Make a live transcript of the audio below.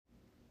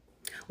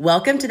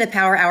Welcome to the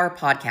Power Hour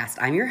podcast.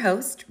 I'm your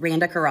host,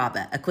 Randa,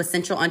 a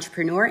quintessential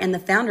entrepreneur and the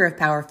founder of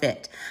Power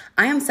Fit.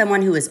 I am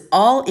someone who is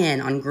all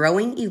in on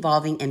growing,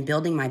 evolving, and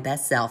building my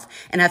best self,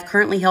 and I've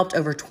currently helped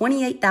over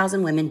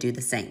 28,000 women do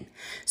the same.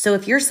 So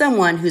if you're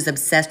someone who's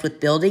obsessed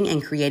with building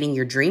and creating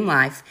your dream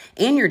life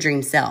and your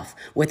dream self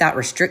without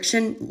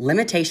restriction,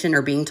 limitation,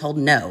 or being told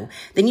no,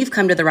 then you've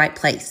come to the right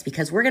place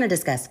because we're going to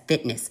discuss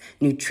fitness,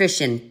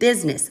 nutrition,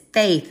 business,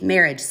 faith,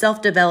 marriage,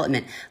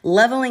 self-development,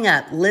 leveling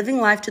up, living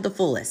life to the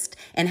fullest,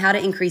 and how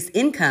to increase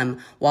income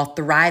while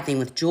thriving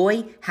with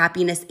joy,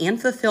 happiness,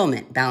 and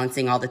fulfillment,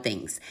 balancing all the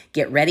things.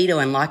 Get ready to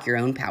unlock your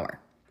own power.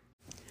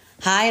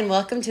 Hi, and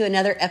welcome to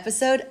another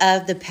episode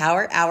of the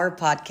Power Hour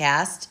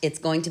podcast. It's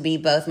going to be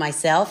both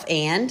myself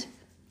and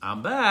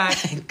I'm back.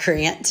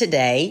 Grant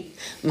today,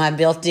 my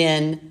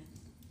built-in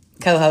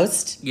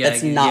co-host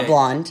that's not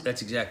blonde.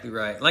 That's exactly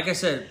right. Like I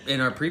said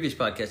in our previous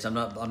podcast, I'm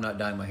not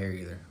dyeing my hair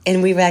either.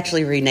 And we've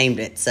actually renamed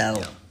it.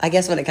 So I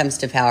guess when it comes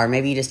to power,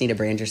 maybe you just need to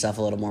brand yourself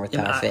a little more with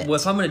Power Fit. Well,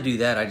 if I'm going to do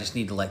that, I just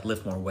need to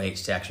lift more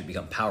weights to actually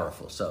become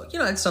powerful. So,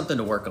 it's something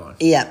to work on.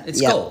 Yeah.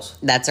 It's goals.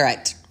 That's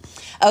right.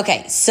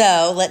 Okay,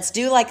 so let's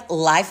do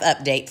life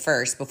update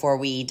first before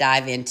we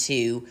dive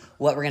into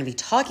what we're going to be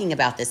talking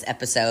about this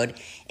episode.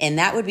 And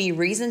that would be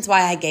reasons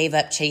why I gave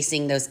up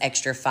chasing those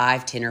extra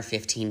 5, 10, or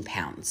 15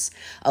 pounds.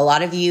 A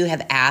lot of you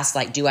have asked,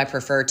 do I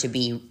prefer to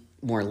be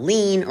more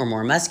lean or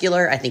more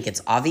muscular? I think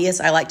it's obvious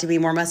I like to be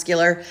more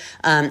muscular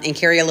and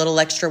carry a little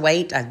extra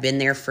weight. I've been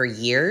there for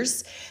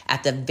years.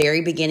 At the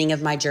very beginning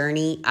of my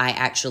journey, I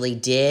actually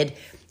did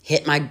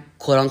hit my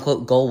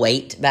quote-unquote goal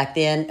weight back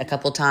then a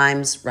couple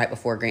times right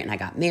before Grant and I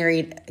got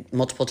married,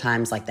 multiple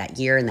times that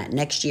year and that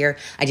next year.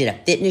 I did a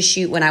fitness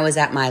shoot when I was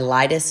at my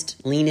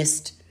lightest,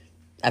 leanest.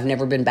 I've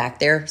never been back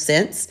there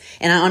since.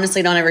 And I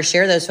honestly don't ever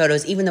share those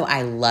photos, even though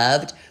I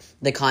loved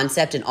the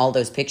concept and all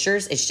those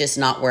pictures. It's just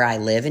not where I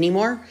live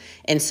anymore.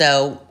 And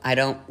so I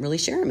don't really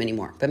share them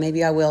anymore, but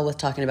maybe I will with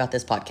talking about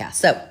this podcast.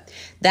 So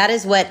that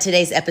is what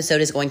today's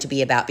episode is going to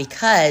be about,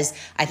 because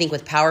I think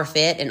with Power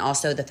Fit and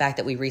also the fact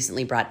that we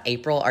recently brought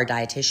April, our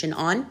dietitian,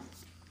 on.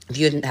 If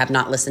you have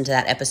not listened to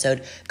that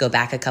episode, go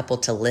back a couple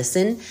to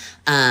listen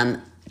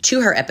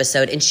to her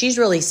episode. And she's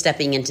really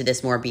stepping into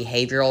this more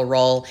behavioral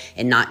role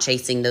and not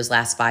chasing those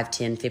last 5,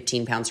 10,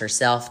 15 pounds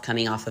herself,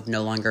 coming off of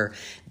no longer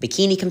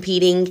bikini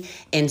competing.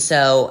 And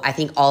so I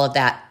think all of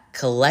that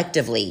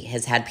collectively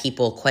has had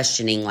people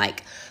questioning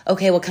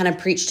okay, well, kind of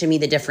preach to me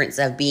the difference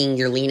of being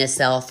your leanest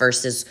self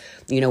versus,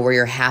 where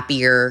you're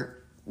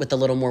happier with a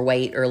little more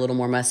weight or a little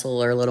more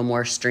muscle or a little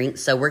more strength.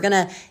 So we're going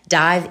to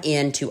dive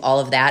into all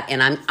of that.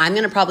 And I'm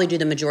going to probably do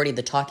the majority of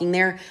the talking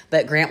there,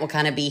 but Grant will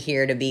kind of be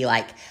here to be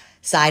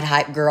side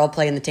hype girl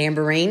playing the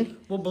tambourine.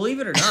 Well, believe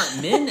it or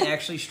not, men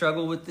actually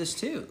struggle with this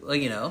too.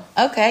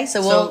 Okay,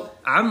 so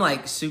I'm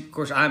of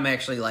course, I'm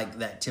actually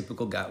that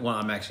typical guy. Well,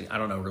 I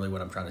don't know really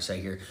what I'm trying to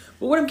say here.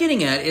 But what I'm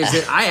getting at is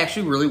that I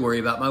actually really worry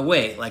about my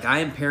weight. I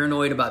am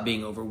paranoid about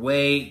being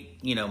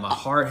overweight, my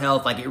heart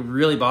health. It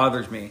really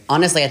bothers me.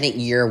 Honestly, I think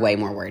you're way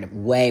more worried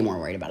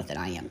about it than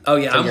I am. Oh,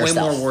 yeah, I'm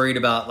yourself. Way more worried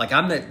about,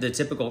 I'm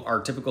our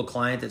typical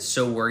client that's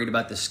so worried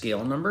about the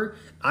scale number.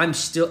 I'm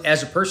still,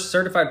 as a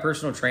certified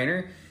personal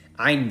trainer,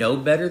 I know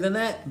better than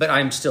that, but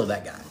I'm still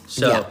that guy.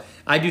 So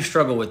I do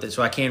struggle with it,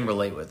 so I can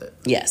relate with it.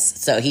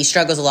 Yes. So he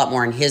struggles a lot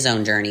more in his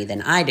own journey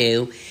than I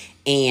do.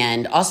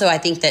 And also I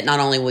think that not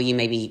only will you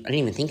I didn't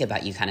even think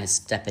about you kind of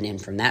stepping in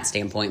from that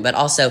standpoint, but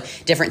also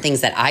different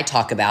things that I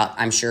talk about,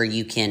 I'm sure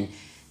you can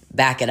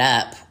back it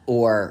up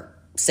or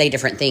say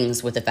different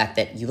things with the fact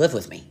that you live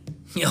with me.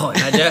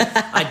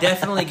 I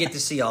definitely get to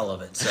see all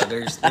of it. So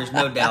there's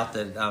no doubt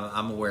that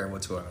I'm aware of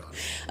what's going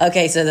on.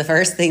 Okay, so the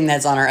first thing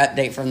that's on our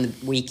update from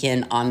the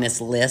weekend on this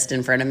list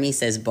in front of me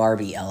says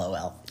Barbie,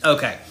 LOL.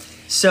 Okay,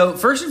 so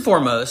first and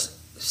foremost,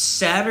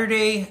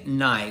 Saturday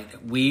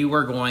night we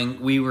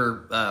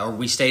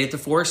stayed at the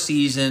Four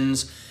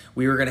Seasons.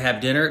 We were going to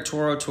have dinner at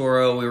Toro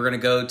Toro. We were going to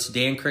go to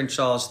Dan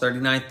Crenshaw's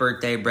 39th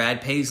birthday. Brad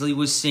Paisley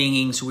was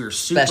singing, so we were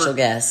special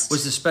guest.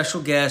 Was the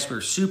special guest. We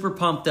were super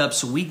pumped up,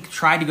 so we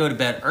tried to go to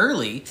bed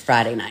early.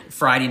 Friday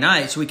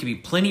night, so we could be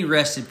plenty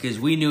rested because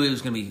we knew it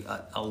was going to be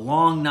a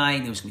long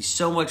night. It was going to be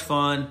so much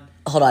fun.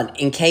 Hold on.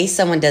 In case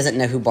someone doesn't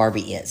know who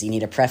Barbie is, you need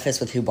to preface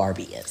with who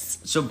Barbie is.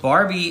 So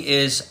Barbie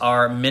is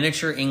our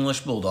miniature English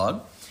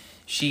bulldog.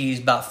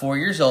 She's about 4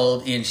 years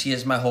old, and she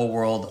is my whole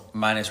world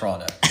minus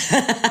Randa.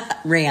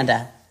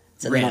 Randa.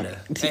 Randa.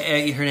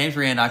 Her name's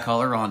Randa. I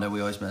call her Randa. We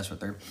always mess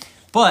with her.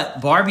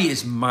 But Barbie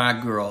is my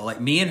girl.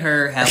 Me and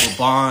her have a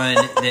bond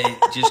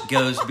that just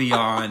goes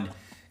beyond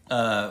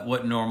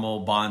what normal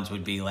bonds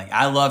would be.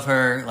 I love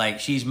her.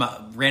 She's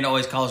Randa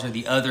always calls her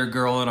the other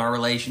girl in our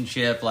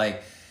relationship. The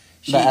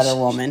other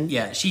woman.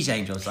 She's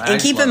angel.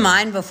 And keep in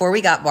mind, before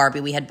we got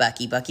Barbie, we had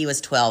Bucky. Bucky was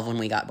 12 when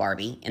we got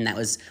Barbie. And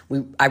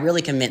I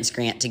really convinced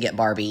Grant to get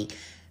Barbie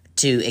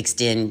to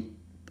extend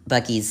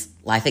Bucky's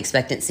life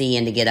expectancy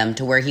and to get him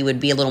to where he would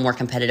be a little more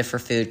competitive for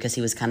food because he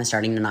was kind of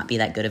starting to not be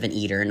that good of an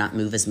eater and not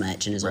move as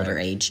much in his older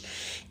age.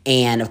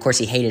 And of course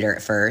he hated her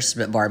at first,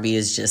 but Barbie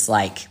is just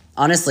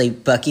honestly,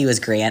 Bucky was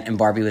Grant and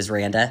Barbie was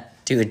Randa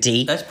to a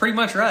T. That's pretty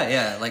much right.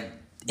 Yeah, like.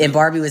 And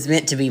Barbie was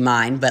meant to be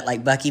mine, but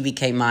like Bucky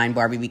became mine,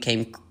 Barbie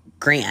became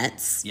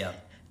Grant's. Yeah.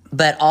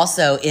 But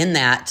also in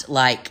that,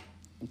 like,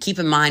 keep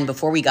in mind,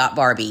 before we got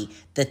Barbie,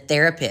 the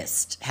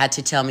therapist had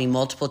to tell me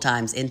multiple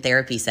times in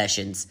therapy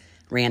sessions,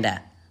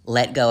 Randa,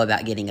 let go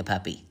about getting a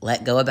puppy.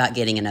 Let go about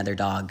getting another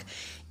dog.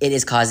 It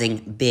is causing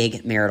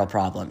big marital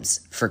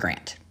problems for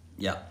Grant.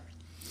 Yeah.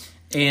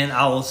 And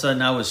all of a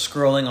sudden, I was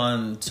scrolling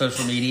on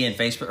social media and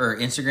Facebook or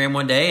Instagram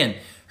one day, and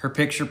her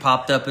picture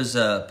popped up as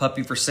a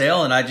puppy for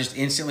sale, and I just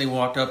instantly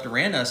walked up to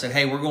Randa. I said,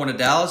 hey, we're going to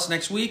Dallas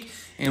next week,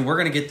 and we're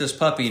going to get this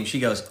puppy. And she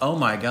goes, oh,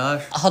 my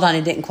gosh. Hold on,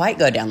 it didn't quite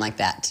go down like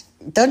that.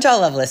 Don't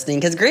y'all love listening?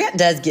 Because Grant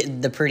does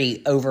get the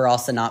pretty overall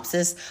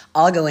synopsis.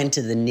 I'll go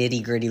into the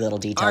nitty-gritty little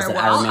details that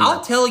I remember.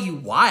 I'll tell you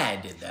why I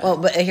did that. Well,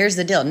 but here's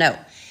the deal. No.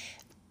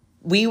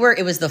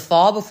 It was the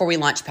fall before we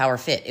launched Power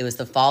Fit. It was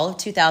the fall of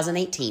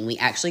 2018. We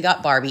actually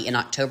got Barbie in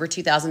October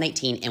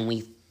 2018, and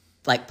we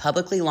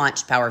publicly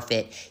launched Power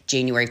Fit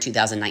January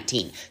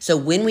 2019. So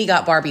when we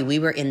got Barbie, we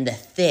were in the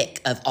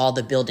thick of all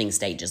the building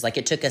stages. Like,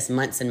 it took us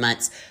months and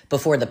months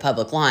before the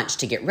public launch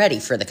to get ready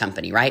for the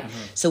company, right?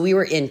 Mm-hmm. So we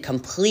were in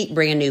complete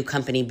brand new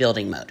company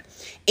building mode.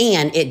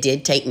 And it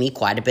did take me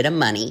quite a bit of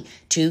money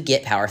to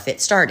get Power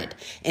Fit started.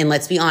 And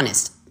let's be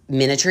honest,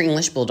 miniature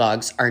English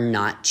bulldogs are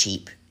not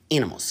cheap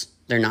animals.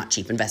 They're not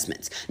cheap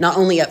investments. Not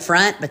only up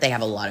front, but they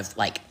have a lot of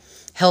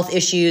health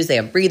issues. They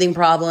have breathing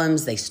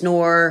problems. They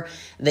snore.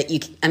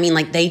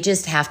 They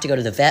just have to go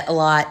to the vet a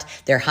lot.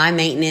 They're high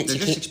maintenance.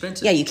 They're just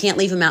expensive. Yeah, you can't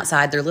leave them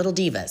outside. They're little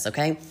divas,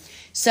 okay?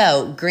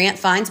 So Grant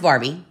finds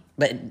Barbie,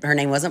 but her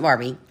name wasn't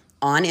Barbie,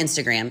 on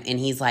Instagram, and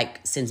he's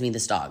sends me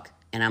this dog.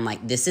 And I'm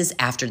like, this is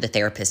after the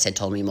therapist had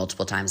told me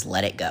multiple times,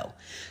 let it go.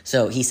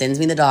 So he sends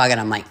me the dog, and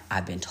I'm like,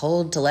 I've been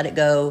told to let it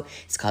go.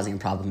 It's causing a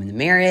problem in the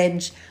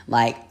marriage.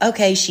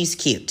 Okay, she's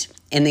cute.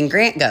 And then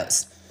Grant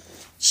goes,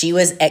 she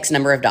was X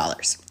number of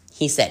dollars.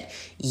 He said,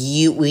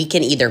 we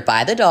can either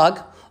buy the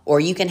dog or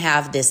you can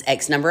have this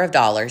X number of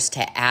dollars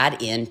to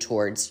add in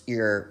towards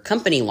your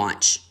company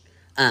launch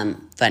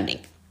funding.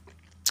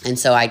 And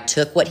so I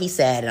took what he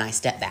said and I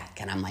stepped back,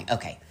 and I'm like,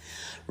 okay,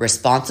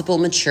 responsible,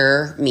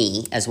 mature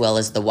me, as well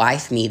as the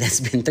wife me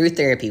that's been through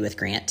therapy with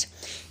Grant,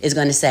 is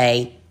going to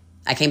say,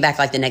 I came back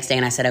the next day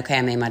and I said, okay,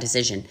 I made my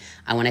decision.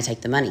 I want to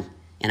take the money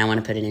and I want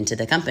to put it into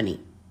the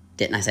company.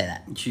 Didn't I say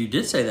that? You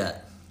did say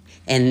that.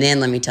 And then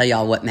let me tell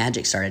y'all what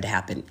magic started to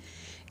happen.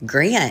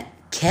 Grant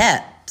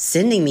kept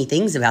sending me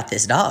things about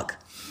this dog.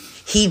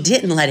 He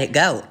didn't let it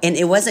go. And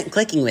it wasn't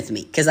clicking with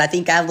me because I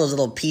think I have those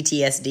little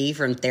PTSD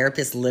from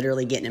therapists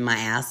literally getting in my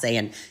ass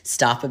saying,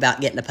 stop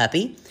about getting a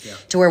puppy. Yeah.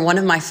 To where one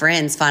of my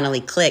friends finally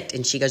clicked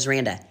and she goes,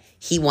 Randa,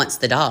 he wants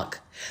the dog.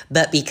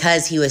 But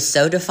because he was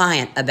so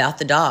defiant about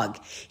the dog,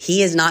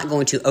 he is not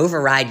going to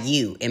override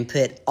you and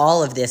put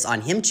all of this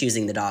on him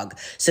choosing the dog.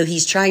 So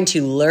he's trying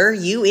to lure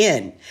you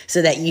in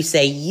so that you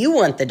say you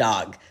want the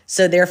dog.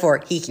 So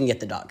therefore, he can get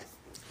the dog.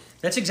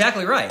 That's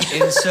exactly right.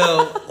 And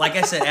so, like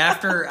I said,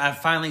 after I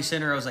finally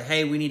sent her, I was like,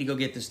 hey, we need to go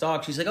get this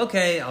dog. She's like,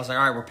 okay. I was like,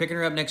 all right, we're picking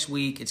her up next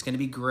week. It's going to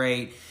be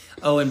great.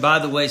 Oh, and by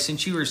the way,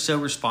 since you were so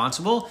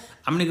responsible,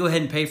 I'm going to go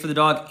ahead and pay for the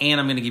dog, and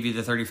I'm going to give you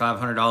the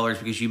 $3,500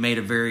 because you made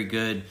a very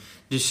good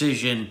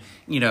decision,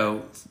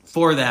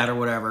 for that or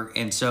whatever.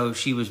 And so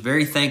she was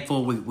very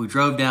thankful. We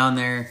drove down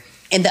there.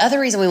 And the other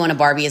reason we wanted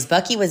Barbie is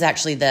Bucky was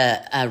actually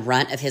the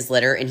runt of his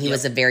litter, and he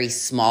was a very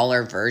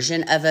smaller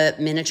version of a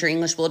miniature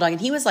English bulldog. And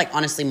he was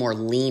honestly more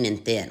lean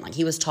and thin.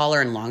 He was taller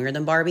and longer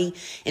than Barbie.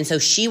 And so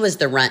she was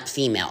the runt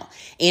female,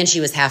 and she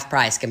was half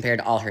price compared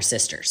to all her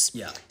sisters.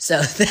 Yeah.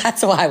 So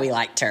that's why we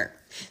liked her.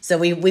 So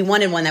we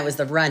wanted one that was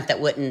the runt that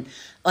wouldn't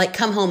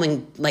come home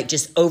and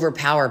just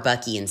overpower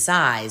Bucky in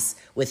size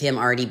with him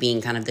already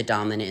being kind of the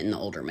dominant and the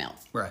older male.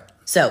 Right.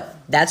 So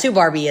that's who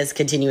Barbie is.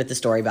 Continue with the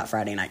story about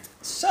Friday night.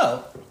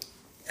 So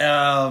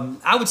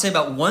I would say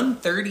about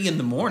 1:30 in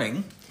the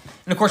morning.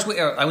 And of course, we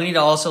need to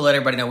also let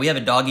everybody know we have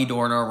a doggy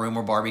door in our room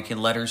where Barbie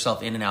can let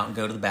herself in and out and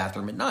go to the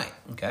bathroom at night.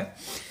 Okay.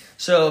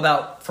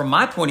 So from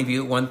my point of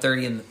view, at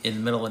 1:30 in the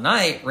middle of the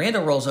night,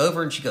 Randa rolls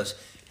over and she goes,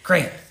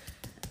 Grant,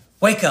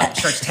 wake up.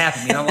 Starts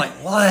tapping me. And I'm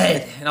like,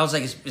 what? And I was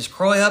like, is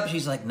Croy up?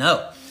 She's like,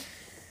 no.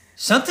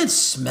 Something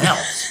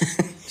smells.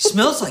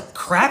 Smells like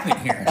crap in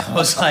here. And I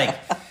was like,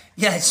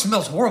 yeah, it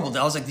smells horrible.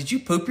 I was like, did you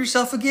poop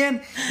yourself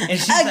again? And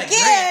she's like,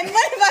 again?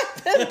 What if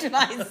I pooped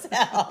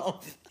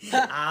myself?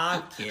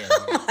 I'm kidding.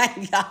 Oh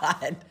my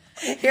God.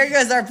 Here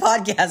goes our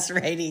podcast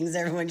ratings.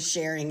 Everyone's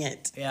sharing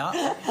it.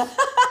 Yeah.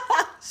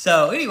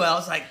 So anyway, I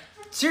was like,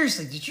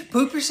 seriously, did you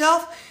poop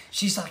yourself?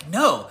 She's like,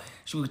 no.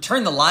 So we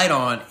turned the light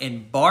on,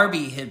 and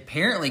Barbie had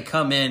apparently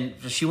come in.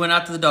 She went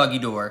out to the doggy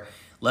door,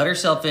 let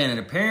herself in, and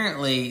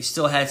apparently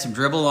still had some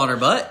dribble on her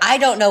butt. I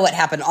don't know what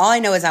happened. All I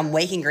know is I'm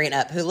waking Grant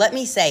up, who, let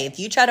me say, if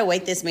you try to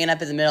wake this man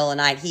up in the middle of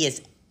the night, he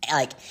is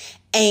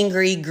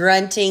angry,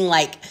 grunting,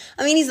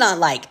 he's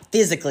not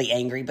physically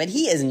angry, but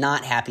he is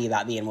not happy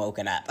about being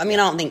woken up. I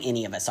don't think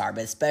any of us are,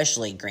 but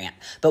especially Grant.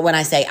 But when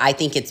I say I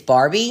think it's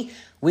Barbie,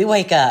 we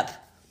wake up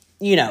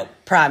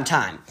prime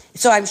time.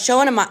 So I'm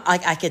showing him,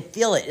 I could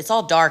feel it. It's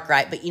all dark,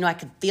 right? But, I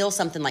could feel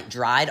something like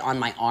dried on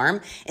my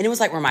arm. And it was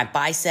like where my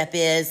bicep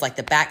is, like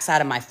the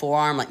backside of my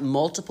forearm, like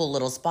multiple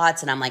little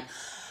spots. And I'm like,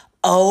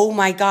 oh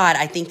my God,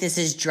 I think this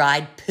is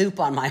dried poop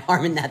on my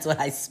arm. And that's what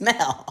I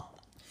smell.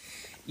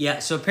 Yeah,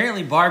 so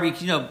apparently Barbie,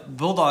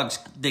 bulldogs,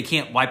 they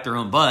can't wipe their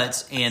own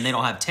butts and they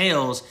don't have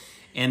tails.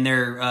 And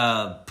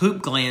their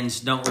poop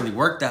glands don't really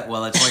work that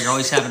well. That's why you're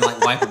always having to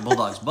wipe a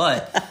bulldog's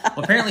butt.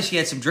 Well, apparently she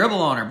had some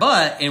dribble on her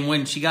butt, and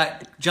when she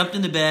jumped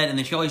in the bed, and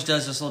then she always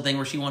does this little thing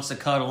where she wants to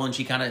cuddle, and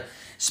she kind of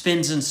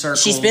spins in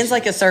circles. She spins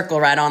like a circle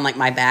right on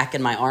my back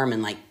and my arm,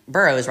 and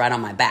burrows right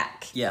on my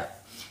back. Yeah.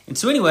 And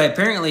so anyway,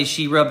 apparently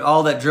she rubbed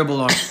all that dribble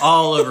on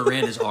all over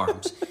Randa's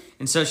arms.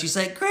 And so she's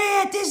like,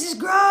 Grant, this is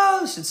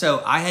gross. And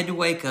so I had to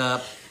wake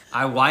up.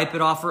 I wipe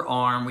it off her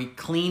arm. We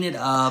clean it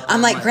up.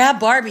 I'm like,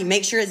 grab Barbie.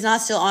 Make sure it's not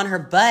still on her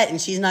butt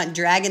and she's not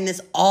dragging this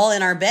all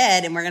in our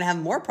bed and we're going to have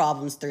more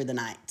problems through the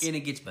night. And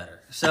it gets better.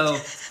 So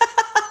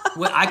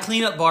I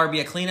clean up Barbie.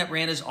 I clean up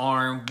Randa's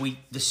arm.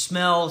 The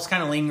smell is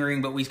kind of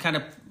lingering, but we kind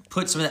of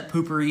put some of that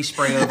poopery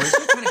spray over it.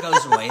 So it kind of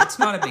goes away. It's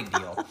not a big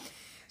deal.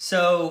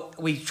 So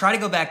we try to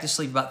go back to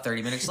sleep about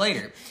 30 minutes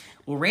later.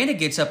 Well, Randa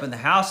gets up in the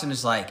house and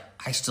is like,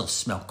 I still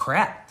smell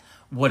crap.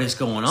 What is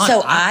going on?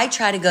 So I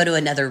try to go to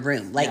another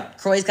room.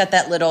 Croy's got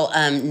that little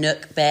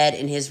nook bed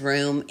in his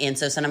room. And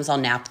so sometimes I'll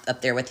nap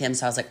up there with him.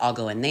 So I was like, I'll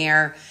go in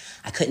there.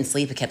 I couldn't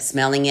sleep. I kept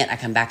smelling it. I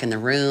come back in the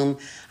room.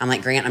 I'm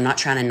like, Grant, I'm not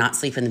trying to not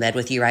sleep in the bed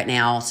with you right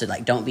now. So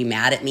don't be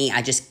mad at me.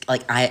 I just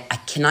I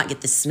cannot get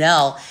the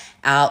smell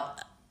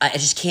out. I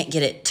just can't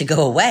get it to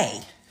go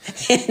away.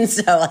 And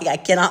so I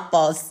cannot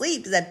fall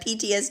asleep because I have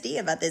PTSD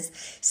about this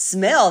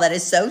smell that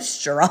is so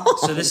strong.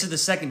 So this is the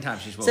second time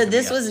she's woken So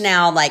this me up. was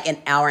now an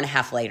hour and a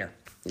half later.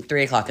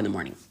 3:00 in the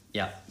morning.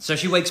 Yeah. So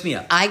she wakes me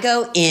up. I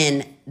go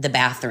in the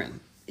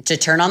bathroom to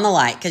turn on the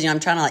light because I'm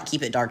trying to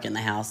keep it dark in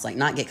the house,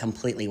 not get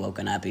completely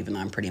woken up, even though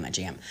I'm pretty much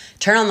am.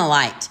 Turn on the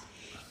light.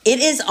 It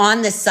is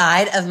on the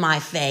side of my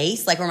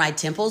face, where my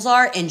temples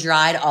are, and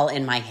dried all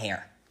in my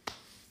hair.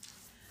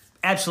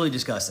 Absolutely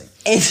disgusting.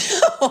 And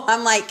so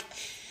I'm like,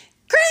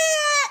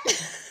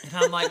 Grant! And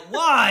I'm like,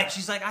 what?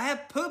 She's like, I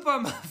have poop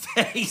on my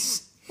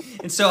face.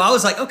 And so I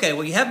was like, okay,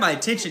 well, you have my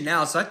attention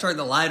now. So I turn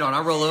the light on.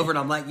 I roll over and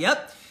I'm like,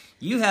 yep.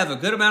 You have a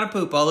good amount of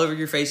poop all over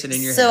your face and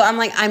in your hair. So I'm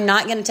like, I'm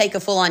not going to take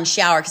a full-on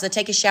shower because I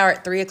take a shower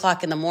at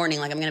 3:00 in the morning.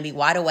 I'm going to be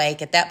wide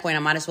awake. At that point, I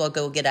might as well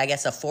go get,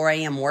 a 4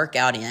 a.m.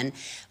 workout in.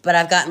 But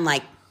I've gotten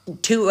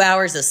 2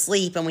 hours of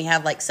sleep and we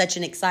have such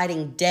an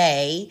exciting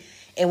day.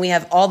 And we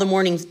have all the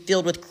mornings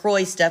filled with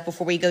Croy stuff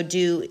before we go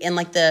do. And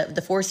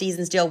the Four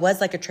Seasons deal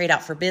was a trade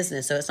out for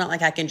business. So it's not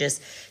like I can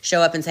just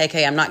show up and say,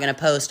 okay, I'm not going to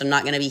post. I'm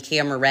not going to be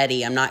camera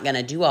ready. I'm not going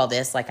to do all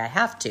this I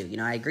have to.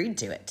 I agreed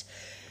to it.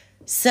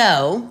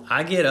 So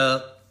I get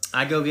up,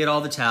 I go get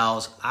all the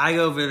towels, I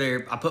go over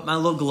there, I put my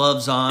little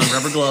gloves on,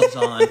 rubber gloves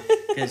on,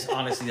 because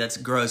honestly that's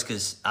gross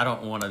because I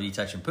don't want to be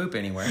touching poop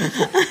anywhere.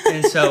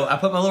 And so I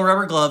put my little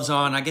rubber gloves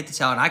on, I get the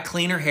towel, and I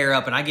clean her hair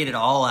up, and I get it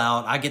all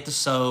out. I get the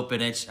soap,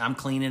 and I'm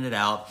cleaning it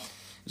out,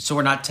 so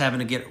we're not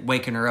having to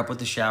waking her up with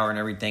the shower and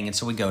everything, and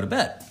so we go to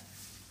bed.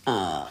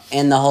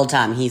 And the whole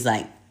time he's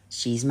like,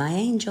 she's my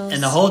angel.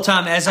 And the whole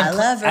time as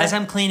love her. as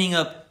I'm cleaning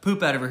up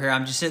poop out of her hair,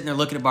 I'm just sitting there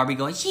looking at Barbie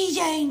going, she's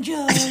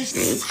angels.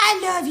 I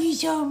love you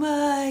so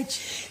much.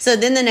 So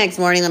then the next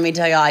morning, let me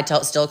tell you, I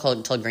still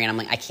told Grant, I'm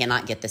like, I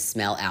cannot get the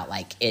smell out.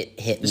 It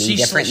hit me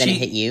different than it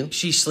hit you.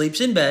 She sleeps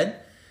in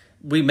bed.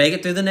 We make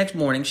it through the next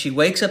morning. She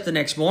wakes up the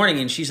next morning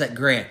and she's like,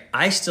 Grant,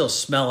 I still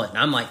smell it. And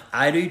I'm like,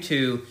 I do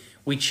too.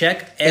 We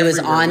check everywhere. It was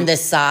on the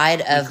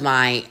side of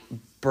my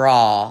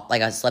bra,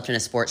 I slept in a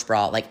sports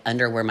bra,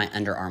 under where my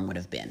underarm would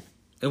have been.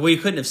 Well, you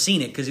couldn't have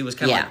seen it because it was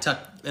kind of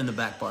tucked in the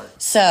back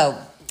part.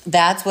 So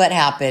that's what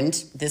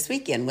happened this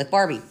weekend with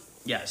Barbie.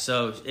 Yeah,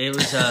 so it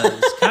was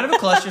kind of a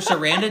cluster. So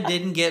Randa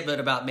didn't get but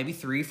about maybe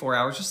 3-4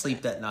 hours of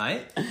sleep that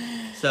night.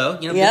 So,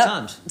 good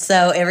times.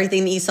 So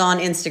everything that you saw on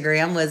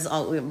Instagram was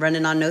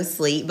running on no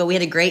sleep. But we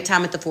had a great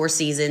time at the Four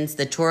Seasons.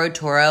 The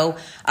Toro,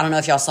 I don't know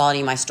if y'all saw any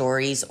of my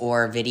stories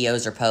or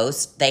videos or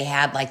posts. They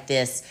had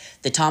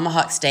the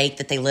tomahawk steak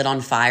that they lit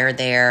on fire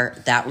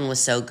there. That one was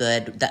so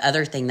good. The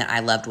other thing that I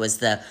loved was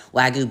the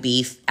Wagyu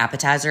beef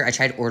appetizer. I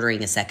tried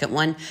ordering a second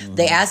one. Mm-hmm.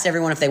 They asked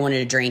everyone if they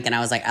wanted a drink, and I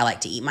was like, I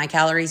like to eat my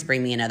calories.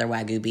 Bring me another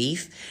Wagyu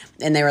beef.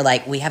 And they were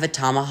like, we have a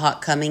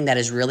tomahawk coming that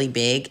is really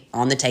big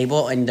on the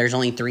table, and there's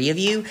only 3 of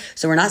you.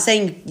 So we're not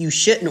saying you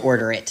shouldn't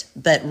order it,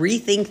 but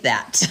rethink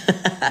that.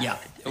 Yeah.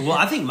 Well,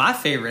 I think my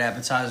favorite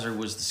appetizer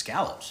was the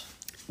scallops.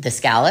 The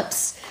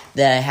scallops.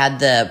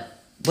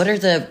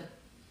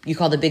 You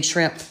call the big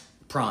shrimp?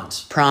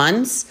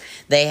 Prawns.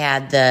 They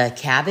had the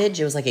cabbage.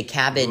 It was like a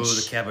cabbage. Oh,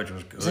 the cabbage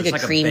was good. It was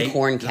like a cream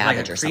corn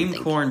cabbage or something.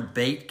 Cream corn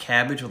baked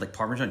cabbage with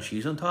Parmesan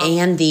cheese on top.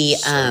 And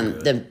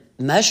the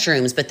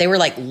mushrooms, but they were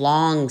like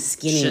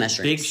skinny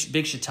mushrooms.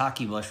 Big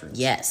shiitake mushrooms.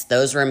 Yes,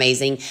 those were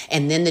amazing.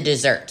 And then the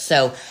dessert.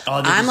 So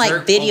I'm like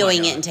videoing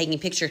it and taking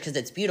pictures because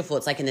it's beautiful.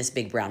 It's like in this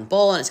big brown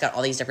bowl, and it's got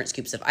all these different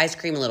scoops of ice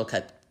cream and little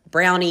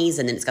brownies,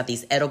 and then it's got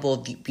these edible,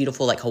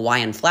 beautiful like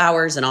Hawaiian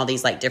flowers and all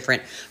these like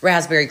different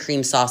raspberry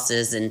cream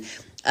sauces and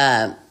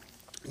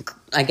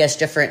I guess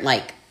different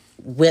like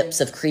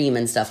whips of cream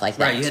and stuff like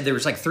that. Right. There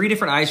was like 3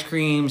 different ice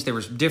creams. There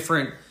was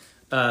different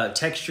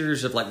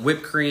textures of like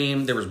whipped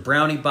cream. There was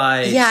brownie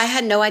bites. Yeah, I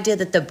had no idea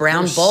that the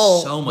brown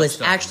bowl so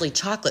was actually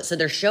chocolate. So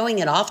they're showing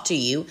it off to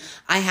you.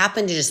 I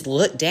happened to just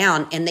look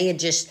down and they had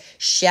just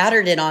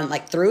shattered it on,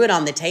 like threw it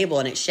on the table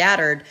and it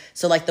shattered.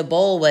 So like the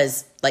bowl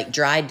was like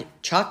dried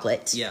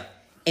chocolate. Yeah.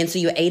 And so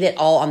you ate it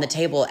all on the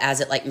table as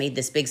it like made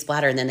this big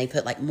splatter. And then they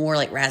put like more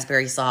like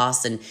raspberry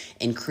sauce and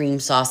cream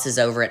sauces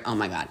over it. Oh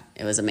my God,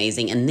 it was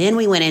amazing. And then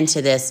we went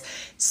into this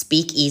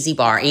speakeasy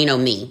bar. And you know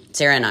me,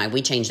 Sarah and I,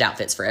 we changed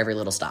outfits for every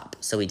little stop.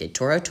 So we did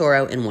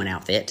Toro in one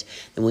outfit.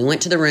 Then we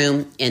went to the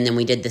room and then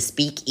we did the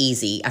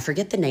speakeasy. I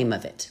forget the name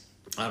of it.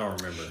 I don't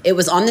remember. It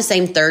was on the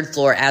same 3rd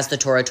floor as the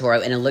Toro,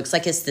 and it looks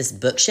like it's this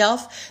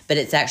bookshelf, but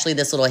it's actually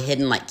this little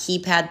hidden like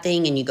keypad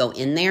thing, and you go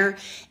in there,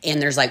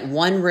 and there's like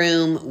one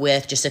room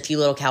with just a few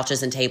little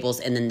couches and tables,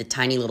 and then the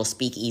tiny little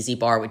speakeasy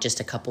bar with just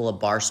a couple of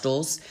bar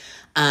stools.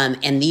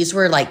 And these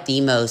were like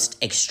the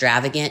most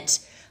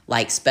extravagant,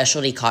 like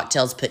specialty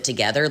cocktails put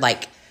together.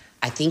 Like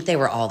I think they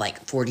were all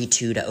like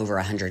 $42 to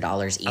over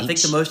 $100 each. I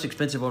think the most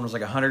expensive one was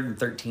like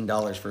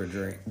 $113 for a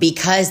drink.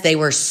 Because they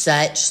were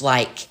such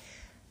like...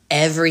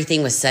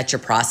 Everything was such a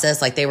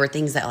process. Like, they were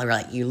things that were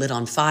like you lit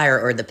on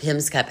fire, or the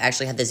Pim's cup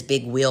actually had this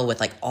big wheel with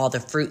like all the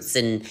fruits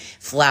and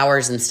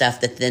flowers and stuff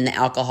that then the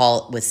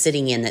alcohol was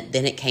sitting in, that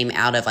then it came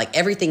out of. Like,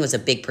 everything was a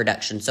big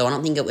production. So I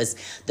don't think it was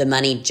the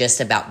money just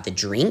about the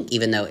drink,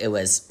 even though it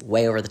was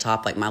way over the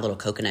top. Like, my little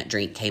coconut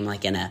drink came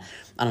like in a,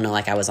 I don't know,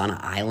 like I was on an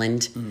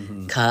island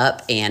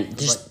cup, and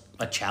just...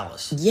 a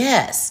chalice.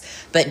 Yes,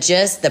 but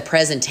just the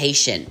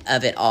presentation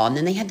of it all. And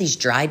then they had these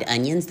dried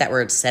onions that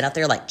were set out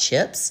there like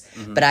chips,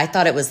 but I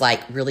thought it was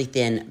like really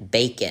thin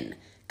bacon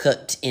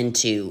cooked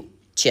into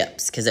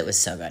chips because it was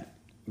so good.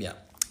 Yeah.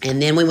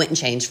 And then we went and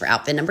changed for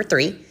outfit number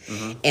 3,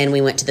 and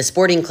we went to the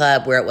sporting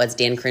club where it was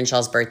Dan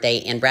Crenshaw's birthday,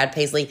 and Brad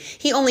Paisley,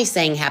 he only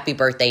sang happy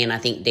birthday and I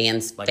think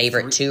Dan's like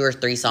favorite 2 or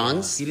 3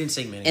 songs. Yeah, he didn't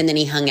sing many. And then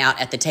he hung out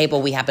at the table.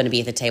 We happened to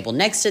be at the table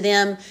next to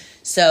them.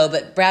 So,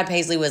 but Brad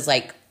Paisley was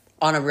like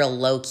on a real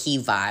low-key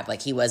vibe.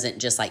 Like, he wasn't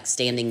just, like,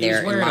 standing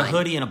there in line. He was wearing a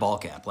hoodie and a ball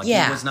cap. Like, he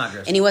was not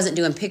dressed. And he wasn't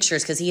doing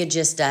pictures because he had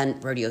just done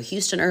Rodeo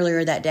Houston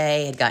earlier that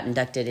day, had got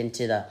inducted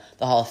into the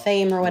Hall of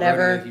Fame or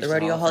whatever. The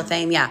Rodeo Hall of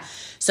Fame, yeah.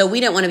 So we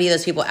didn't want to be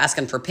those people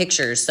asking for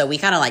pictures, so we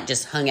kind of, like,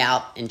 just hung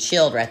out and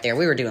chilled right there.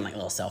 We were doing, like,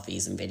 little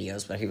selfies and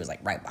videos, but he was,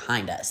 like, right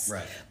behind us.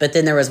 Right. But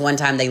then there was one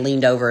time they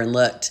leaned over and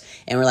looked,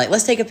 and we're like,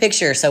 let's take a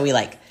picture. So we,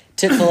 like,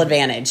 took full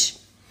advantage.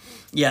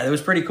 Yeah, it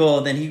was pretty cool.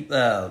 Then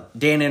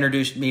Dan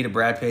introduced me to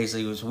Brad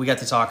Paisley. We got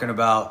to talking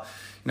about,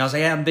 I was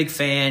like, yeah, I'm a big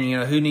fan.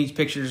 Who Needs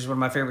Pictures is one of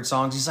my favorite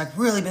songs. He's like,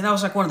 really, man? That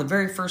was like one of the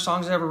very first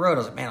songs I ever wrote. I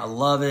was like, man, I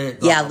love it.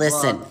 Blah, yeah, blah,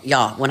 listen, blah.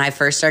 Y'all, when I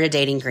first started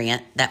dating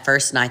Grant, that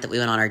first night that we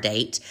went on our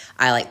date,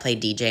 I like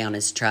played DJ in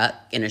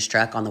his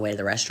truck on the way to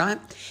the restaurant.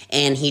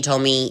 And he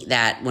told me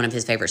that one of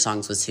his favorite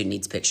songs was Who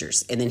Needs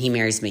Pictures. And then he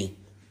marries me.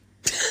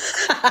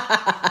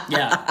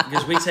 Yeah,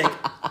 because we take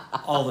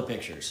all the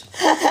pictures.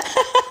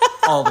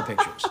 All the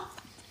pictures.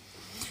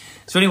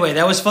 So anyway,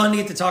 that was fun to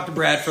get to talk to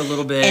Brad for a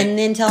little bit. And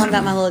then tell him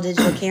about my little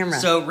digital camera.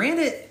 So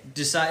Randa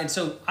decided,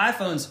 so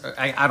iPhones,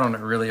 I don't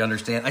really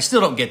understand. I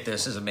still don't get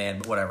this as a man,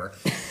 but whatever.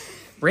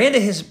 Randa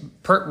has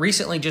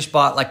recently just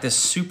bought like this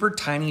super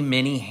tiny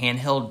mini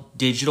handheld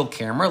digital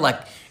camera like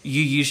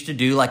you used to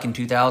do like in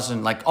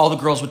 2000. Like all the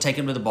girls would take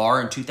him to the bar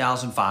in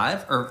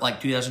 2005 or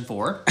like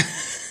 2004.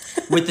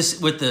 With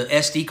the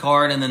SD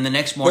card, and then the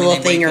next morning the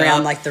little they'd thing wake around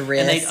up, like the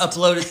wrist, and they'd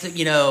upload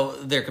it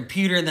to their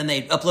computer, and then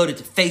they'd upload it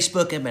to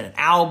Facebook and an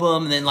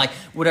album, and then like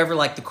whatever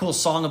like the cool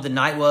song of the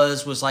night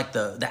was like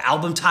the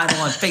album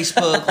title on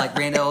Facebook. Like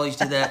Randa always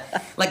did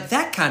that, like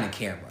that kind of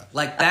camera,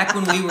 like back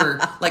when we were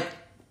like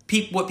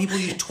what people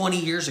used 20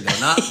 years ago,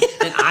 not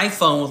an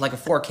iPhone with like a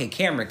 4K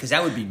camera, because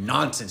that would be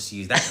nonsense to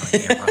use that kind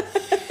of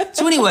camera.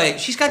 So anyway,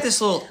 she's got this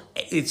little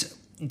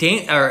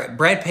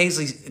Brad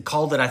Paisley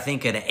called it, I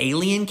think, an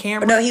alien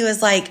camera. No, he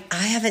was like,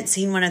 I haven't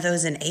seen one of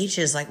those in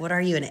ages. Like, what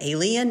are you, an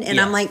alien? And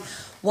I'm like,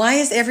 why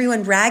is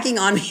everyone bragging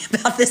on me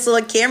about this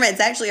little camera? It's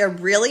actually a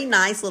really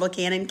nice little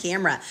Canon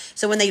camera.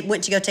 So when they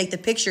went to go take the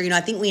picture,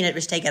 I think we ended up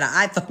just taking an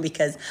iPhone,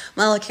 because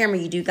my little camera,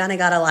 you do kind of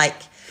got to like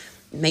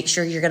make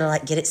sure you're going to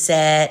like get it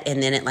set,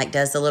 and then it like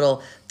does the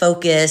little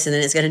focus, and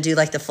then it's going to do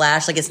like the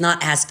flash. Like, it's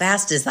not as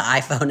fast as the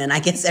iPhone. And I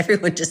guess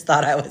everyone just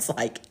thought I was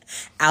like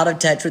out of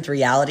touch with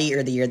reality,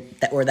 or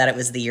that it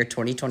was the year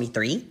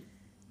 2023.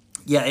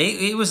 Yeah,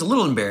 it was a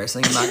little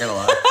embarrassing, I'm not going to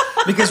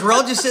lie. Because we're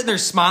all just sitting there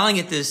smiling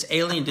at this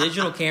alien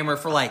digital camera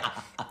for like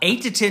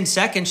 8 to 10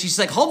 seconds. She's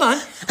like, hold on,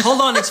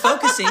 it's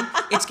focusing.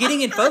 It's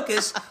getting in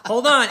focus.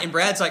 Hold on. And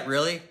Brad's like,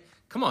 really?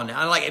 Come on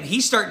now. Like, if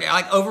he's starting to,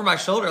 like, over my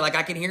shoulder, like,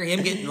 I can hear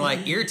him getting,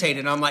 like, irritated.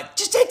 And I'm like,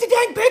 just take the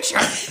dang picture.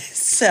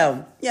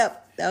 So,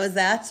 yep, that was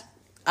that.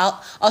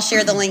 I'll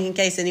share the link in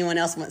case anyone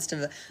else wants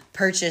to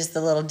purchase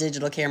the little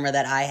digital camera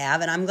that I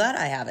have, and I'm glad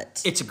I have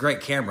it. It's a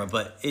great camera,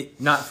 but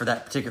not for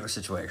that particular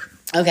situation.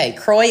 Okay,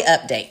 Croy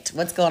update.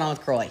 What's going on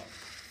with Croy?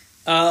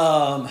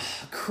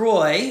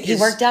 Croy. He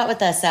worked out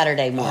with us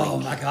Saturday morning. Oh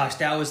my gosh,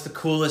 that was the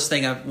coolest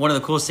thing. One of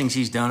the coolest things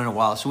he's done in a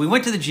while. So we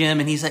went to the gym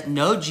and he's like,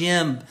 no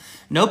gym,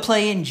 no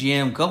play in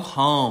gym, go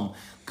home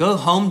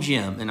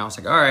gym. And I was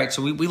like, all right.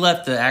 So we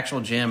left the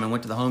actual gym and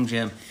went to the home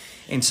gym.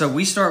 And so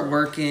we start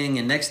working,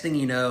 and next thing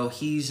you know,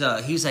 he's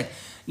like,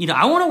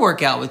 I want to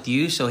work out with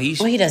you. So he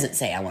doesn't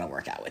say I want to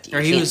work out with you.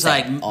 Or he was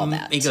like, all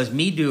that. He goes,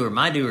 me do or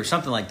my do or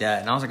something like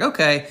that. And I was like,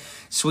 okay.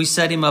 So we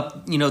set him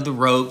up, the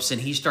ropes,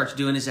 and he starts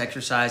doing his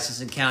exercises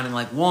and counting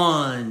like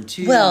 1,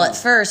 2. Well, at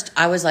first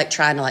I was like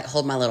trying to like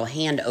hold my little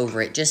hand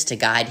over it just to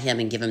guide him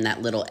and give him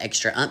that little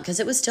extra because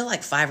it was still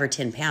like 5 or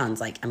 10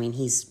 pounds. Like, I mean,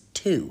 he's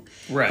 2,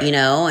 right?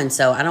 And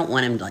so I don't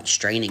want him like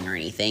straining or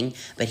anything,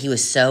 but he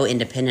was so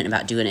independent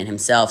about doing it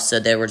himself. So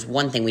there was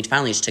one thing, we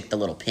finally just took the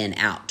little pin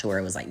out to where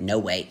it was like no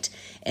weight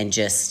and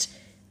just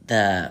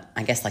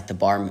I guess like the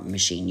bar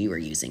machine you were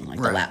using,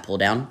 like the lat pull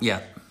down.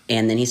 Yeah.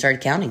 And then he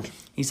started counting.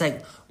 He's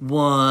like,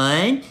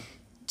 1,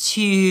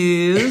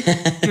 2,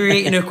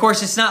 3. And of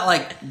course, it's not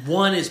like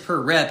 1 is per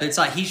rep. It's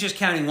like he's just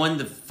counting 1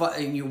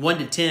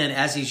 to 10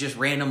 as he's just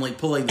randomly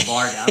pulling the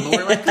bar down. But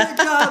we're like, good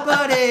job,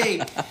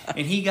 buddy.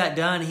 And he got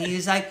done.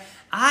 He's like,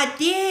 I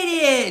did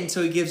it. And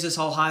so he gives us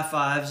all high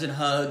fives and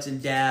hugs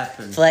and dap.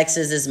 And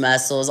flexes his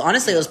muscles.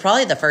 Honestly, it was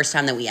probably the first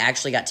time that we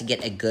actually got to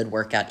get a good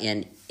workout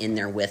in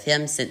there with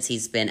him since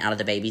he's been out of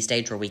the baby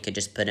stage where we could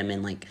just put him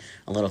in like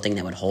a little thing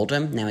that would hold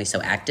him. Now he's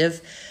so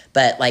active.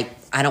 But like,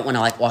 I don't want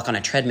to like walk on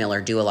a treadmill or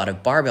do a lot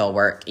of barbell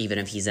work even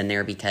if he's in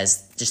there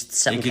because just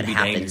something could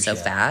happen so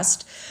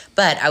fast.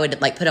 But I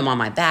would like put him on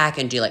my back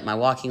and do like my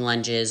walking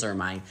lunges or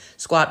my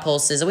squat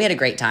pulses. And we had a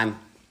great time.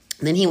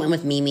 And then he went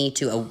with Mimi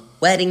to a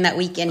wedding that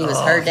weekend. He was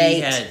her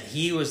date.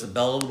 He was the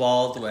belle of the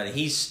ball at the wedding.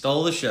 He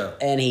stole the show.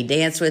 And he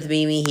danced with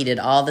Mimi. He did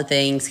all the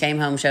things, came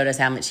home, showed us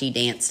how much he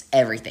danced,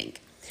 everything.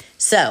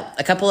 So,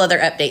 a couple other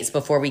updates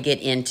before we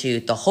get into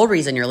the whole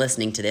reason you're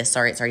listening to this.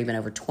 Sorry, it's already been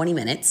over 20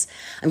 minutes.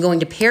 I'm going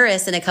to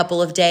Paris in a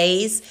couple of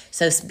days,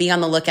 so be on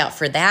the lookout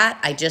for that.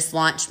 I just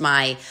launched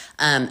my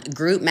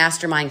group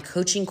mastermind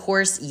coaching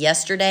course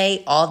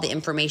yesterday. All the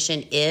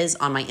information is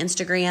on my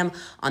Instagram,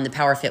 on the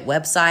PowerFit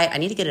website. I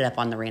need to get it up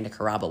on the Randa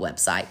Caraba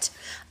website.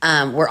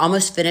 We're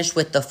almost finished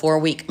with the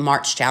 4-week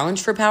March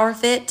challenge for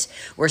PowerFit.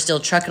 We're still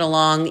trucking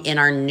along in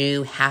our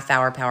new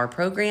half-hour power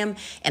program,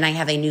 and I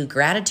have a new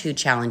gratitude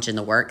challenge in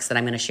the works that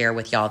I'm going to share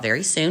with y'all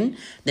very soon,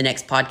 the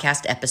next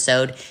podcast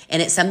episode.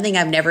 And it's something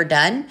I've never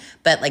done,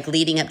 but like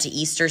leading up to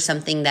Easter,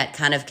 something that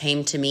kind of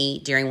came to me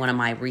during one of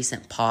my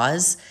recent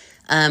pause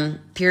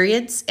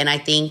periods. And I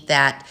think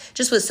that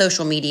just with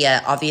social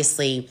media,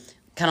 obviously,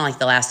 kind of like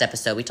the last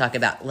episode, we talk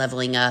about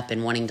leveling up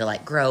and wanting to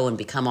like grow and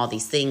become all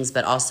these things,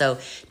 but also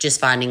just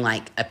finding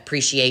like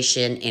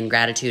appreciation and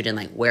gratitude and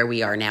like where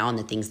we are now and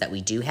the things that we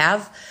do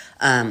have.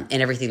 And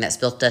everything that's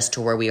built us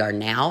to where we are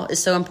now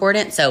is so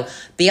important. So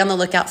be on the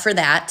lookout for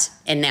that.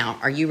 And now,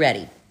 are you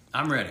ready?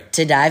 I'm ready.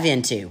 To dive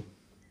into.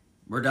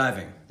 We're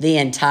diving. The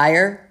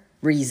entire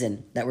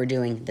reason that we're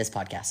doing this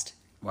podcast.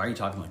 Why are you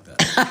talking like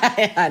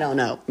that? I don't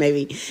know.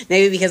 Maybe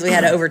because we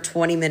had over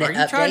 20-minute updates.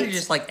 Are you trying to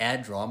just like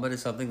add drama to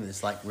something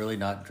that's like really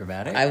not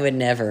dramatic? I would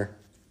never.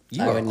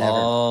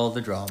 All the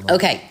drama.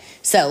 Okay,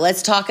 so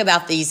let's talk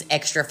about these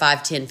extra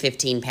 5, 10,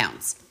 15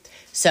 pounds.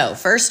 So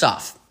first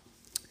off,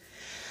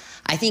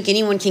 I think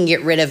anyone can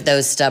get rid of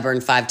those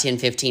stubborn 5, 10,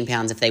 15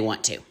 pounds if they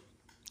want to.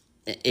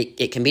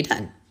 It can be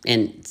done.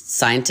 And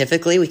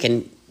scientifically,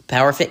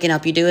 PowerFit can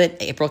help you do it.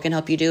 April can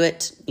help you do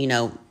it.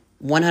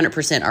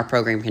 100% our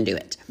program can do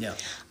it. Yeah.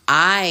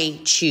 I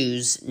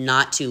choose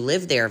not to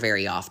live there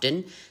very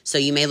often. So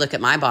you may look at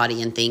my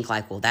body and think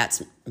like, well,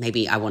 that's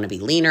maybe I want to be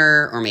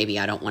leaner or maybe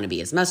I don't want to be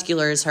as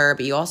muscular as her.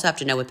 But you also have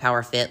to know with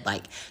PowerFit,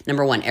 like,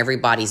 number one,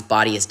 everybody's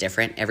body is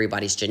different.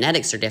 Everybody's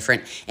genetics are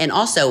different. And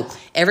also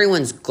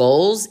everyone's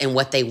goals and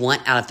what they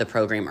want out of the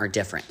program are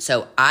different.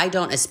 So I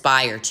don't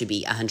aspire to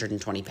be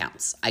 120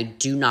 pounds. I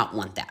do not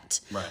want that.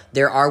 Right.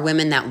 There are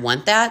women that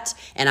want that,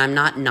 and I'm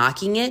not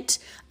knocking it.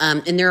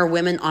 And there are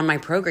women on my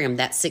program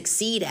that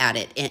succeed at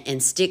it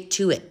and stick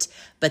to it.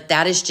 But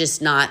that is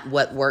just not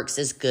what works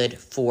as good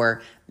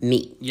for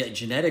me. Yeah,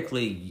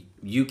 genetically,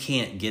 you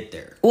can't get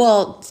there.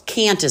 Well,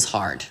 can't is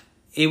hard.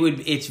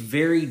 It's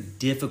very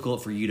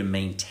difficult for you to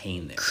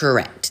maintain there.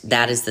 Correct.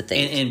 That is the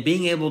thing. And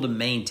being able to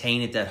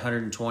maintain at that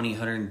 120,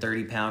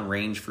 130 pound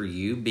range for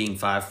you, being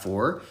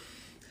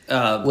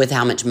 5'4". With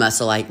how much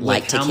muscle I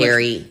like to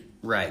carry.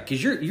 Right,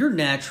 because you're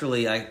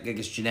naturally, I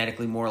guess,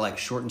 genetically more like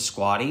short and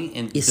squatty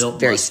and it's built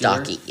very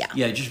muscular. Stocky, yeah.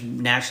 Yeah, just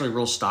naturally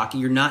real stocky.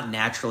 You're not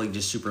naturally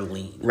just super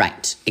lean.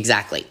 Right,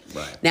 exactly.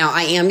 Right. Now,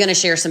 I am going to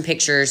share some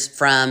pictures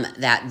from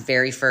that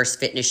very first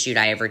fitness shoot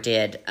I ever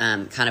did,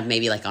 kind of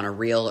maybe like on a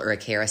reel or a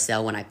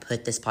carousel when I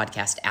put this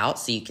podcast out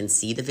so you can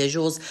see the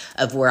visuals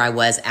of where I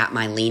was at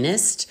my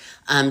leanest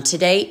to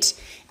date.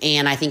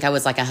 And I think I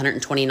was like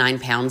 129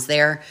 pounds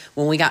there.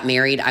 When we got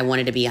married, I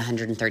wanted to be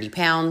 130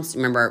 pounds.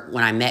 Remember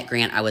when I met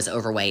Grant, I was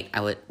overweight.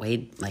 I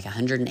weighed like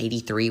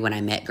 183 when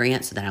I met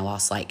Grant. So then I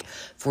lost like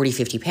 40,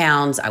 50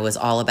 pounds. I was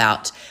all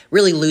about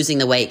really losing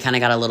the weight, kind of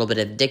got a little bit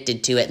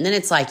addicted to it. And then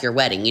it's like your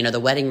wedding. The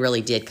wedding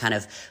really did kind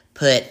of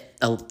put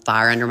a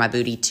fire under my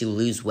booty to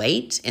lose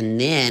weight.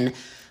 And then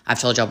I've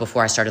told y'all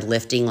before, I started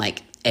lifting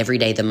like every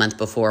day the month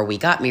before we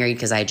got married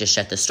because I had just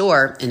shut the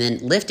store. And then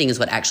lifting is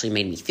what actually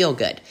made me feel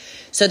good.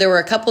 So there were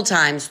a couple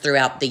times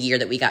throughout the year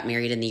that we got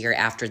married and the year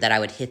after that I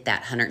would hit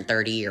that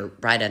 130 or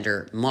right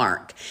under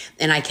mark.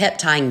 And I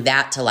kept tying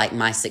that to like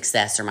my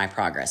success or my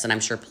progress. And I'm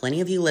sure plenty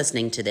of you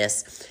listening to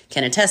this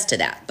can attest to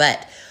that.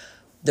 But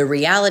the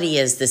reality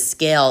is the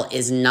scale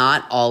is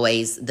not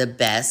always the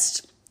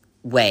best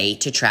way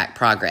to track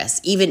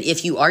progress. Even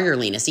if you are your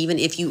leanest, even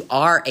if you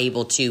are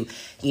able to,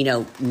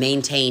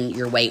 maintain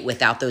your weight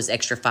without those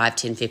extra 5,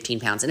 10, 15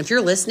 pounds. And if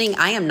you're listening,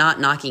 I am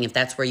not knocking if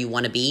that's where you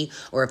want to be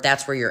or if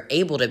that's where you're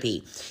able to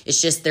be. It's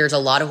just there's a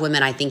lot of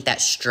women, I think, that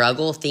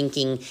struggle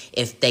thinking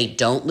if they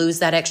don't lose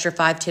that extra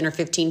 5, 10, or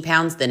 15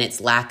 pounds, then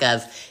it's lack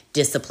of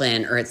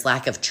discipline or it's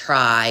lack of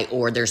try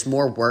or there's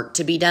more work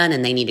to be done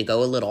and they need to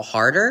go a little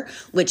harder,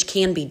 which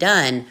can be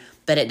done,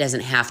 but it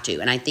doesn't have to.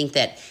 And I think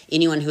that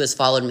anyone who has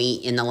followed me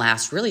in the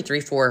last really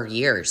 3-4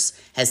 years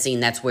has seen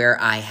that's where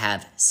I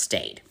have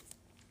stayed.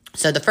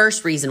 So the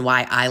first reason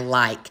why I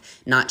like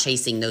not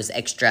chasing those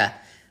extra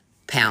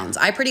pounds,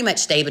 I pretty much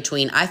stay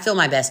I feel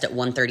my best at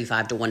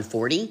 135 to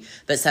 140,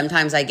 but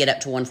sometimes I get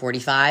up to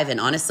 145. And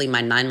honestly,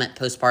 my 9-month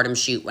postpartum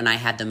shoot, when I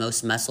had the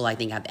most muscle I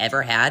think I've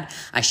ever had,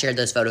 I shared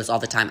those photos all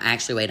the time. I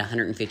actually weighed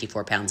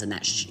 154 pounds in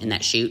that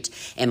shoot,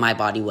 and my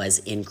body was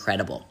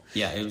incredible.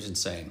 Yeah, it was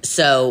insane.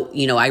 So,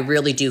 I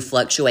really do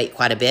fluctuate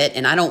quite a bit,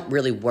 and I don't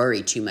really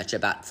worry too much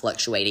about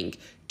fluctuating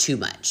too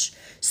much.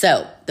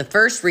 So the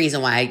first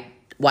reason why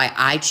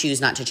I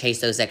choose not to chase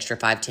those extra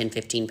 5, 10,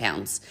 15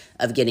 pounds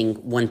of getting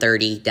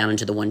 130 down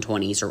into the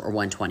 120s or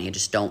 120, I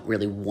just don't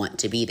really want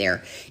to be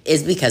there,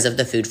 is because of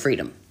the food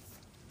freedom.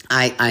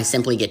 I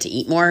simply get to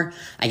eat more.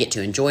 I get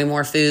to enjoy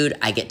more food.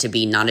 I get to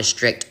be not as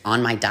strict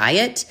on my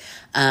diet.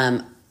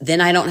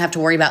 Then I don't have to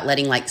worry about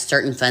letting like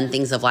certain fun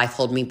things of life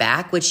hold me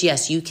back, which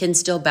yes, you can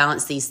still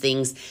balance these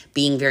things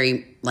being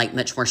very like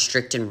much more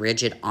strict and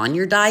rigid on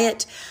your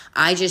diet.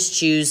 I just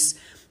choose,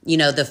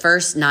 the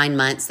first 9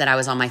 months that I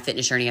was on my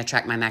fitness journey, I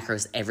tracked my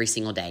macros every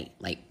single day,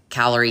 like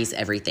calories,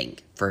 everything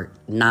for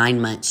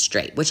 9 months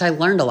straight, which I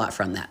learned a lot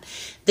from that.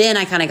 Then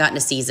I kind of got into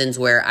seasons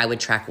where I would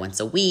track once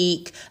a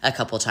week, a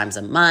couple times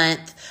a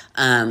month.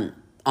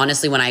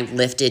 Honestly, when I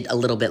lifted a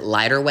little bit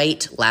lighter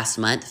weight last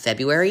month,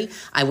 February,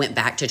 I went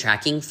back to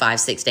tracking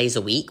 5-6 days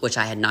a week, which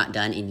I had not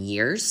done in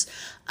years.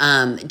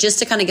 Just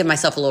to kind of give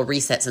myself a little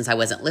reset since I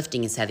wasn't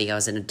lifting as heavy. I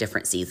was in a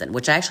different season,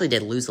 which I actually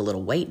did lose a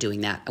little weight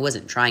doing that. I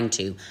wasn't trying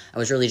to. I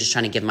was really just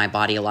trying to give my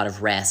body a lot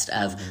of rest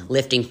of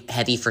lifting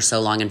heavy for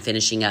so long and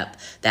finishing up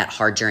that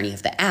hard journey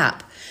of the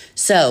app.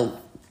 So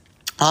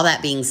all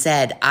that being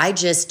said, I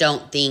just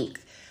don't think,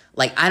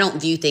 I don't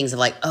view things of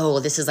like, oh,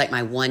 this is like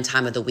my one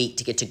time of the week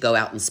to get to go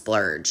out and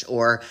splurge,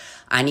 or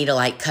I need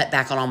to cut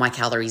back on all my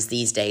calories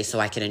these days so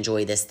I can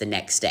enjoy this the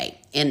next day.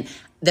 And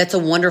that's a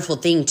wonderful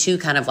thing to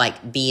kind of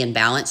be in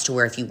balance to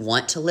where if you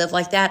want to live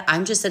like that,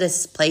 I'm just at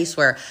a place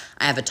where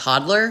I have a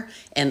toddler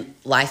and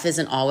life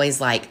isn't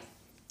always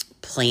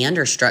planned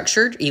or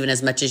structured, even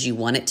as much as you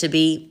want it to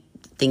be.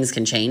 Things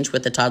can change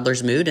with the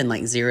toddler's mood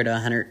and 0 to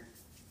 100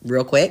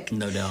 real quick.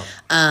 No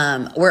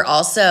doubt. We're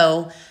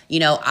also,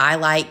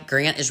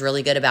 Grant is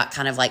really good about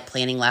kind of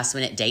planning last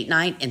minute date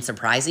night and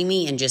surprising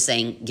me and just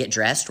saying, get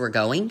dressed, we're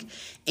going.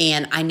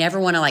 And I never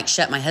want to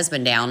shut my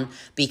husband down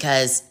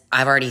because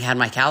I've already had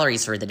my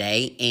calories for the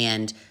day.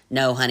 And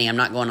no, honey, I'm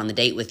not going on the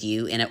date with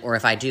you. Or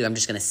if I do, I'm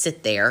just going to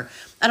sit there.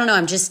 I don't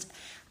know.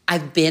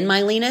 I've been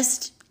my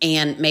leanest,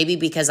 and maybe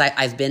because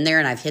I've been there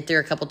and I've hit there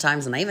a couple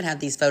times and I even have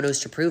these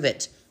photos to prove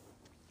it.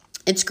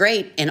 It's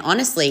great. And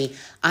honestly,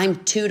 I'm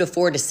 2 to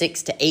 4 to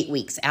 6 to 8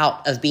 weeks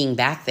out of being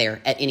back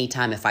there at any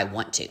time if I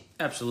want to.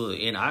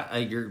 Absolutely.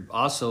 And you're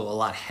also a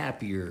lot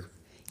happier.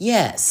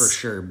 Yes. For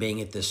sure,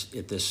 being at this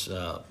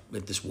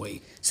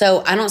weight.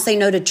 So I don't say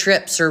no to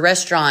trips or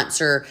restaurants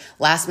or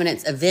last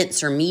minute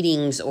events or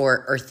meetings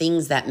or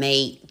things that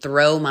may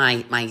throw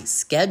my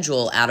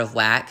schedule out of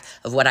whack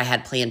of what I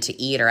had planned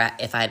to eat, or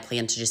if I had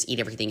planned to just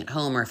eat everything at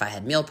home, or if I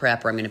had meal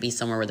prep, or I'm going to be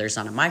somewhere where there's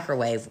not a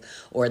microwave,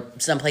 or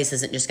someplace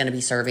isn't just going to be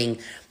serving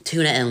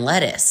tuna and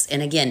lettuce.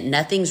 And again,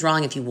 nothing's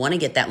wrong if you want to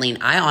get that lean.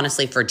 I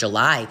honestly, for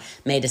July,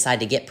 may decide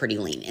to get pretty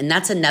lean. And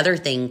that's another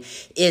thing,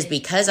 is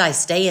because I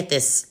stay at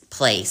this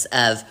place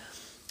of,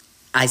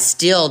 I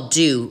still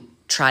do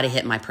try to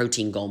hit my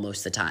protein goal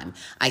most of the time.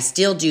 I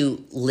still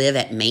do live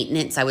at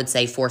maintenance, I would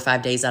say 4 or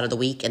 5 days out of the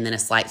week, and then a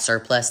slight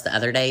surplus the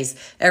other days.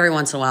 Every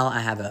once in a while, I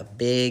have a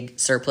big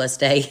surplus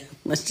day.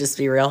 Let's just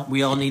be real.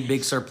 We all need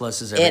big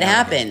surpluses every It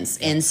happens.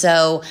 Yeah. And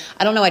so,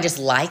 I don't know, I just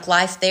like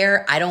life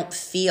there. I don't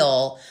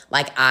feel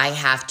like I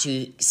have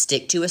to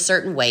stick to a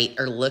certain weight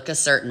or look a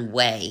certain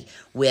way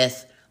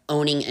with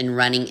owning and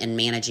running and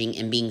managing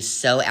and being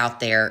so out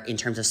there in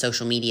terms of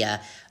social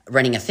media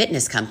running a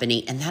fitness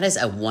company. And that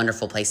is a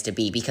wonderful place to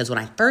be, because when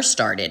I first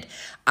started,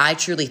 I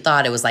truly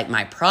thought it was like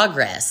my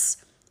progress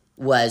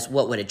was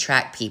what would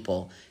attract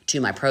people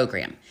to my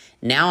program.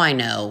 Now I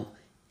know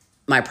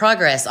my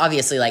progress,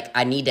 obviously, like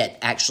I need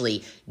to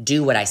actually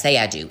do what I say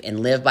I do and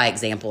live by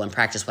example and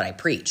practice what I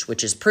preach,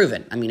 which is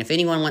proven. I mean, if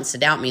anyone wants to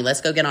doubt me,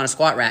 let's go get on a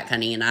squat rack,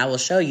 honey, and I will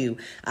show you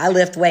I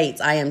lift weights.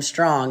 I am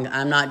strong.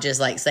 I'm not just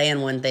like saying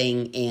one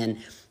thing and,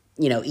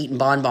 eating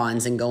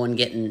bonbons and going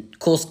getting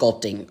cool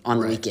sculpting on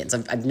the weekends.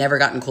 I've never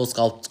gotten cool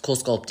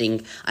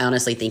sculpting. I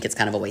honestly think it's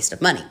kind of a waste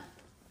of money.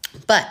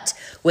 But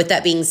with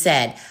that being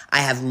said, I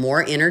have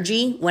more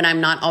energy when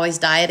I'm not always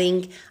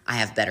dieting. I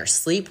have better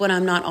sleep when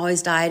I'm not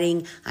always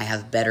dieting. I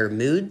have better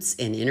moods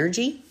and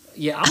energy.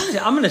 Yeah,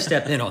 I'm gonna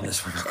step in on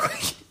this one real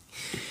quick.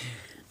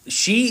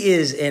 She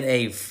is in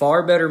a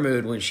far better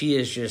mood when she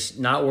is just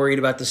not worried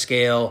about the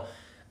scale,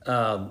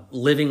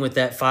 living with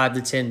that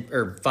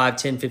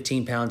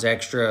 15 pounds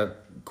extra,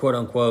 quote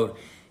unquote.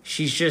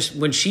 She's just,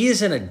 when she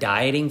is in a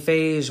dieting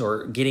phase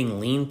or getting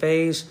lean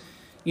phase,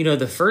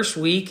 the first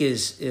week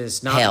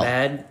is not hell.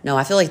 bad. No,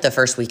 I feel like the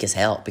first week is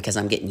hell because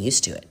I'm getting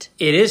used to it.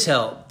 It is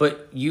hell,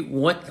 but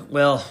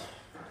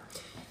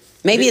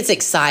maybe it's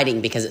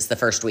exciting because it's the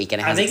first week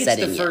and it hasn't set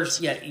in yet. I think it's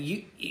the first. Yeah,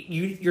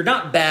 you're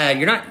not bad.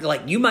 You're not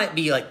like, you might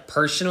be like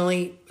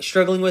personally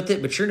struggling with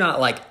it, but you're not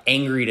like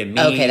angry to me.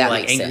 Okay, that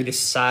like makes angry sense.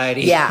 To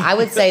society. Yeah, I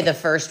would say the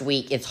first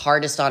week it's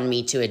hardest on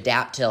me to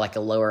adapt to like a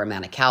lower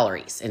amount of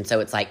calories, and so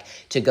it's like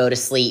to go to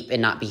sleep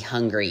and not be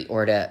hungry,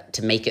 or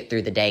to make it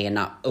through the day and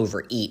not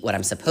overeat what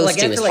I'm supposed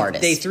to is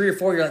hardest. Day 3 or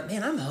 4, you're like,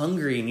 man, I'm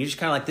hungry, and you're just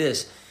kind of like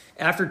this.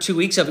 After 2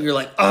 weeks of it, you're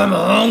like, I'm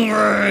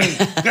hungry.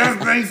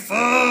 Give me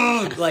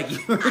food. Like,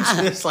 you're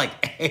just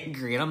like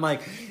angry. And I'm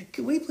like,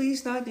 can we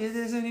please not do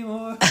this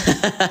anymore?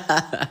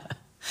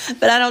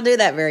 But I don't do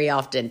that very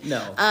often.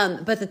 No.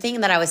 But the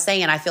thing that I was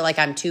saying, I feel like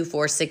I'm 2,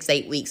 4, 6,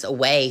 8 weeks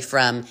away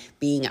from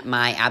being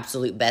my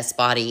absolute best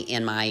body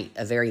and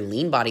a very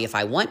lean body if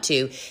I want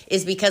to,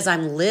 is because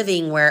I'm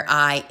living where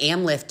I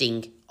am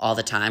lifting all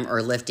the time,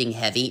 or lifting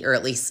heavy, or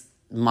at least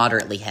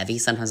moderately heavy.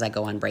 Sometimes I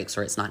go on breaks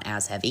where it's not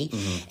as heavy.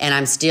 Mm-hmm. And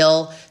I'm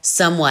still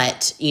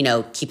somewhat,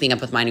 keeping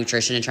up with my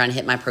nutrition and trying to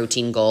hit my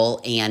protein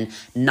goal, and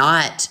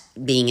not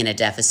being in a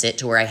deficit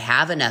to where I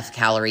have enough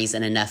calories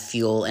and enough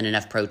fuel and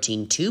enough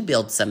protein to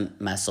build some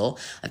muscle.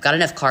 I've got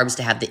enough carbs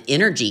to have the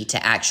energy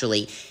to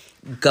actually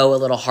go a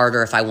little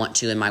harder if I want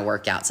to in my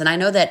workouts. And I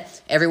know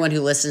that everyone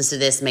who listens to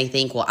this may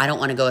think, well, I don't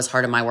want to go as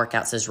hard in my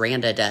workouts as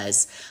Randa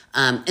does.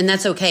 And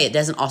that's okay. It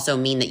doesn't also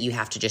mean that you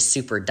have to just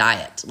super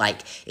diet.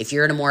 Like if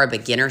you're at a more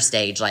beginner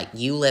stage, like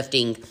you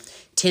lifting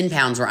 10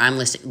 pounds where I'm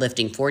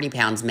lifting 40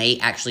 pounds may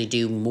actually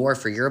do more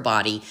for your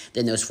body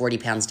than those 40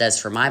 pounds does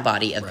for my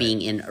body of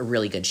being in a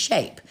really good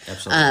shape.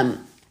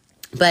 Absolutely.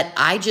 But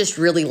I just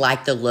really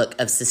like the look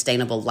of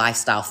sustainable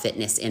lifestyle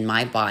fitness in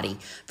my body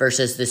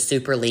versus the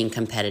super lean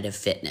competitive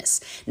fitness.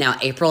 Now,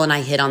 April and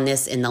I hit on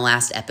this in the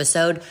last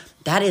episode.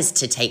 That is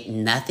to take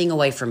nothing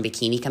away from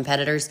bikini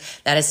competitors.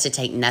 That is to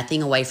take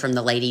nothing away from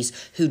the ladies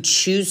who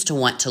choose to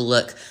want to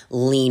look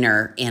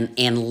leaner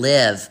and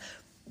live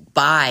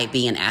by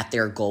being at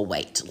their goal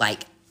weight.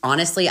 Like,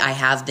 honestly, I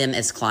have them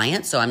as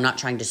clients, so I'm not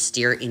trying to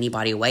steer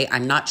anybody away.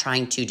 I'm not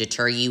trying to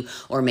deter you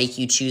or make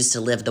you choose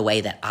to live the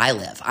way that I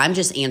live. I'm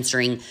just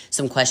answering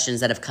some questions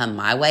that have come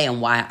my way and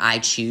why I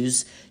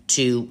choose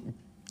to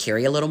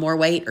carry a little more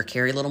weight or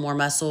carry a little more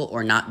muscle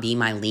or not be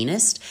my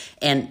leanest.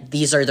 And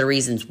these are the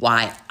reasons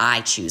why I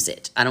choose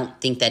it. I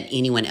don't think that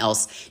anyone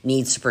else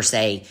needs to per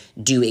se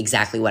do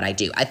exactly what I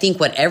do. I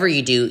think whatever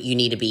you do, you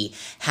need to be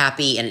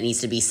happy, and it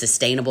needs to be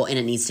sustainable, and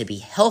it needs to be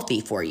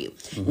healthy for you.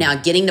 Mm-hmm. Now,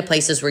 getting to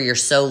places where you're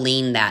so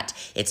lean that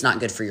it's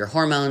not good for your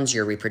hormones,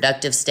 your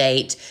reproductive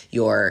state,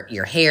 your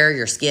hair,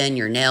 your skin,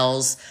 your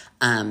nails,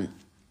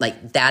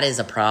 like that is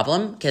a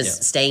problem,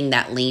 because staying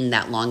that lean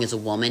that long as a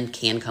woman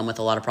can come with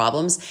a lot of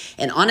problems.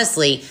 And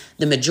honestly,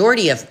 the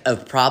majority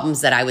of problems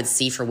that I would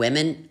see for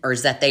women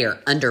is that they are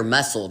under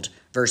muscled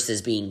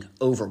versus being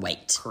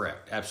overweight.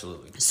 Correct.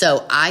 Absolutely.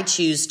 So I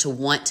choose to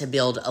want to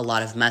build a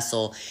lot of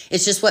muscle.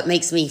 It's just what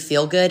makes me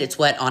feel good. It's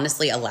what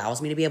honestly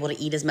allows me to be able to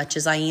eat as much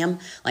as I am.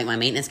 Like my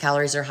maintenance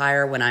calories are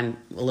higher when I'm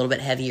a little bit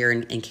heavier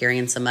and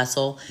carrying some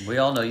muscle. We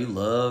all know you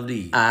love to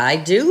eat. I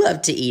do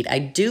love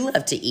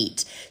to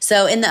eat.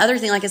 So, and the other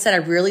thing, like I said,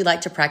 I really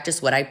like to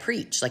practice what I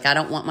preach. Like I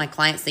don't want my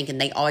clients thinking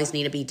they always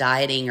need to be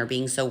dieting or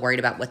being so worried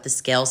about what the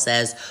scale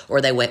says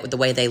or the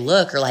way they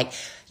look, or like,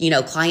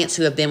 clients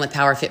who have been with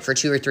PowerFit for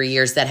 2 or 3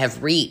 years that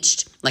have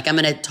reached, like I'm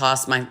going to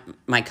toss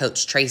my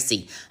coach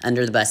Tracy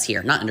under the bus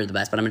here. Not under the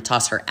bus, but I'm going to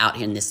toss her out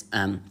here in this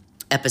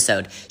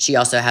episode. She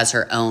also has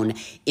her own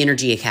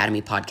Energy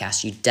Academy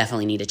podcast you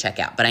definitely need to check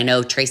out. But I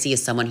know Tracy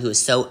is someone who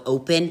is so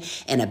open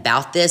and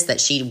about this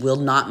that she will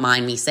not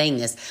mind me saying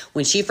this.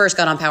 When she first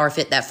got on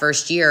PowerFit that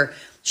first year,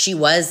 she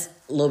was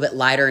a little bit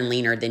lighter and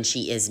leaner than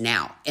she is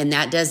now. And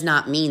that does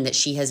not mean that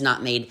she has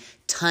not made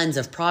tons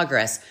of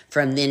progress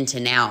from then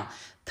to now.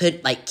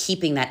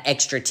 Keeping that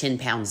extra 10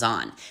 pounds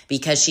on,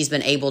 because she's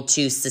been able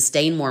to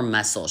sustain more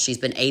muscle. She's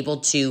been able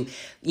to,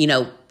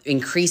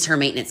 increase her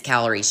maintenance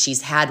calories.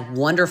 She's had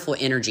wonderful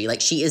energy.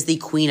 Like, she is the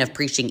queen of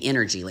preaching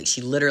energy. Like,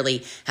 she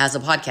literally has a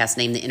podcast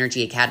named The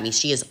Energy Academy.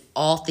 She is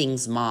all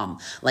things mom,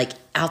 like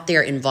out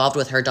there involved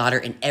with her daughter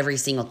in every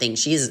single thing.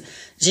 She's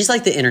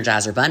like the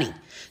Energizer Bunny.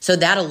 So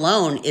that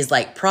alone is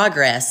like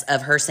progress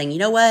of her saying, you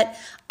know what,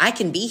 I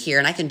can be here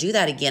and I can do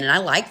that again. And I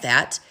like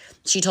that.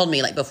 She told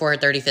me, like, before her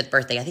 35th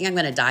birthday, I think I'm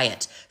going to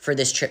diet for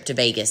this trip to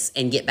Vegas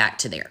and get back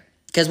to there.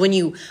 Because when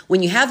you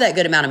have that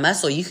good amount of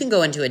muscle, you can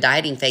go into a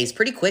dieting phase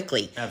pretty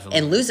quickly. Absolutely.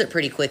 And lose it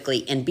pretty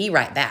quickly and be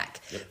right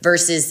back. Yep.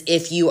 Versus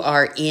if you're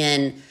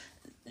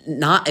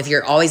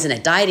always in a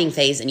dieting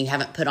phase and you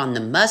haven't put on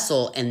the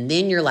muscle, and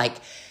then you're like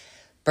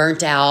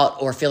burnt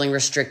out or feeling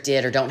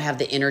restricted or don't have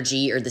the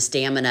energy or the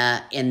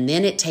stamina, and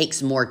then it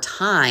takes more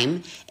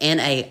time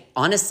and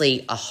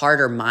honestly a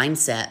harder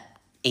mindset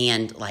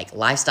and like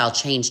lifestyle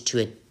change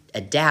to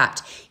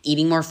adapt,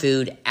 eating more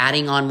food,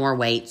 adding on more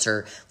weights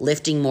or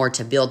lifting more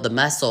to build the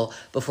muscle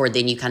before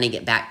then you kind of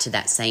get back to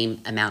that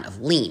same amount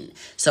of lean.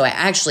 So I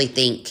actually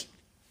think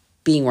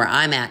being where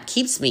I'm at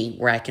keeps me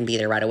where I can be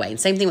there right away. And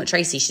same thing with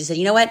Tracy. She said,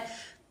 you know what?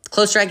 The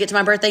closer I get to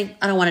my birthday,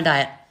 I don't want to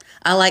diet.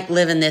 I like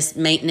living this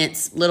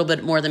maintenance, a little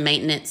bit more than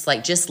maintenance,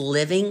 like just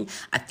living.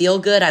 I feel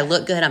good. I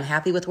look good. I'm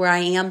happy with where I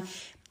am.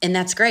 And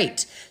that's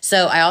great.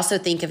 So I also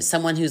think if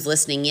someone who's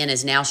listening in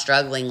is now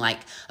struggling, like,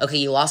 okay,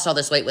 you lost all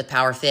this weight with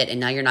Power Fit and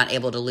now you're not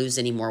able to lose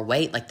any more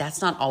weight. Like, that's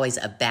not always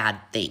a bad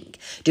thing.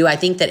 Do I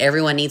think that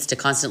everyone needs to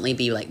constantly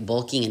be like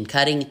bulking and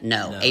cutting?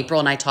 No. April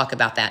and I talk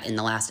about that in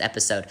the last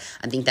episode.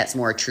 I think that's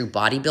more a true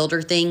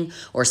bodybuilder thing,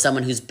 or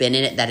someone who's been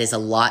in it that is a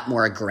lot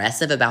more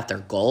aggressive about their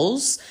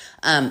goals.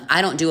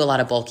 I don't do a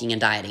lot of bulking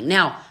and dieting.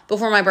 Now,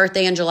 before my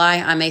birthday in July,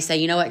 I may say,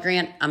 you know what,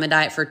 Grant, I'm going to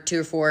diet for 2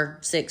 or 4,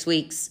 6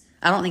 weeks.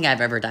 I don't think I've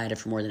ever dieted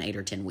for more than 8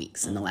 or 10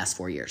 weeks in the last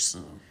 4 years.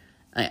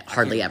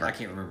 Hardly ever. I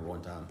can't remember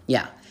one time.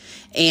 Yeah.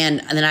 And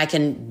then I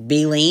can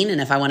be lean.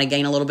 And if I want to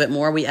gain a little bit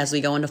more as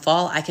we go into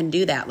fall, I can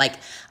do that. Like,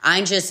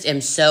 I just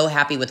am so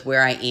happy with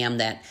where I am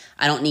that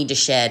I don't need to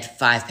shed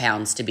 5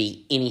 pounds to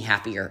be any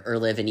happier or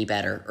live any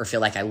better or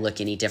feel like I look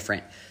any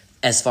different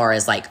as far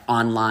as like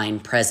online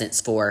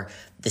presence for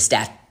the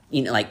staff,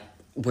 like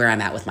where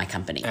I'm at with my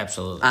company.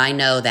 Absolutely. I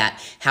know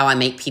that how I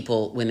make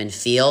women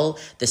feel,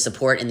 the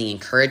support and the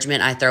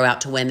encouragement I throw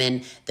out to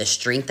women, the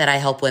strength that I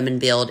help women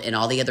build, and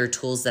all the other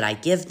tools that I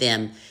give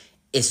them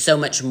is so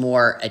much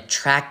more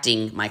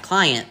attracting my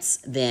clients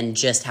than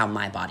just how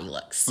my body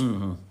looks.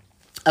 Mm-hmm.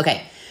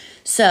 Okay,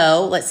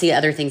 so let's see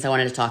other things I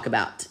wanted to talk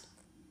about.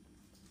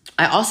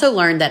 I also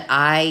learned that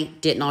I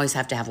didn't always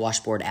have to have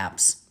washboard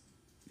abs.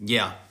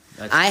 Yeah.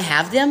 I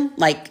have them.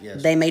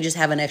 They may just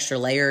have an extra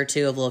layer or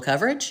two of little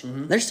coverage.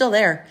 Mm-hmm. They're still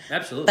there.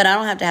 Absolutely. But I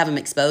don't have to have them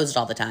exposed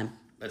all the time.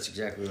 That's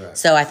exactly right.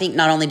 So I think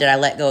not only did I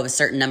let go of a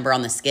certain number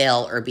on the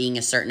scale or being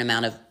a certain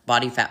amount of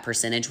body fat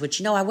percentage,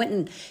 which, I went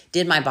and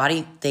did my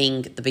body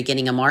thing at the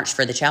beginning of March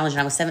for the challenge,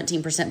 and I was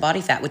 17%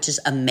 body fat, which is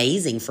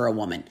amazing for a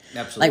woman.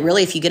 Absolutely. Like,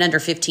 really, if you get under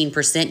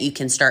 15%, you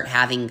can start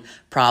having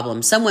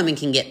problems. Some women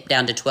can get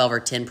down to 12 or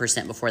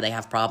 10% before they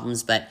have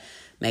problems, but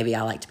maybe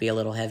I like to be a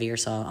little heavier,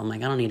 so I'm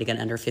like, I don't need to get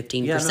under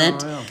 15%. Yeah,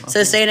 no.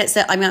 So staying at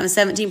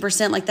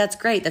 17%, like, that's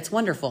great. That's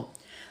wonderful.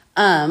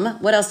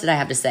 What else did I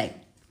have to say?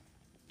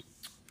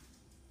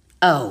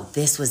 Oh,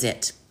 this was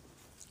it.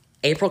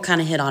 April kind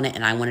of hit on it,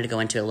 and I wanted to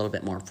go into it a little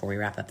bit more before we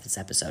wrap up this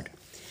episode.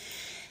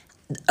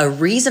 A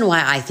reason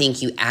why I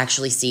think you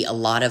actually see a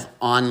lot of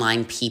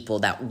online people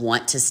that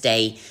want to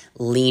stay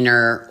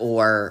leaner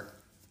or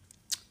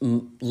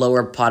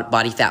lower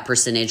body fat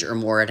percentage or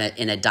more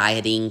in a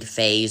dieting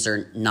phase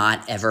or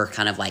not ever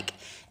kind of like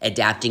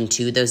adapting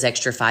to those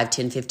extra 5,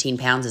 10, 15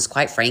 pounds is,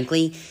 quite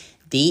frankly,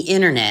 the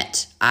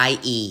internet,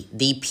 i.e.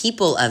 the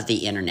people of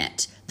the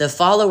internet, the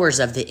followers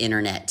of the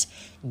internet,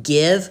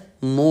 give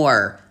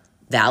more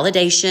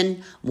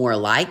validation, more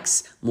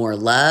likes, more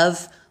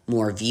love,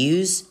 more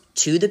views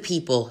to the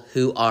people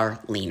who are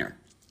leaner.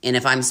 And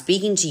if I'm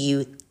speaking to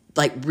you,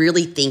 like,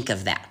 really think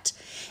of that.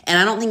 And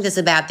I don't think that's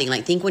a bad thing.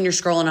 Like, think when you're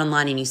scrolling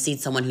online and you see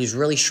someone who's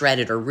really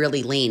shredded or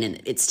really lean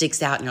and it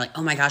sticks out and you're like,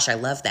 oh my gosh, I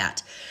love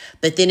that.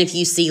 But then if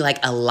you see like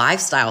a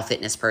lifestyle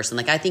fitness person,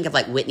 like I think of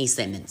like Whitney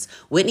Simmons.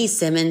 Whitney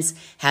Simmons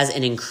has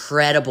an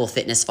incredible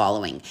fitness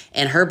following,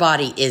 and her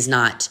body is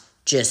not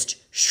just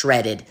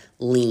shredded,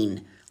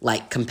 lean,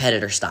 like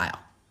competitor style.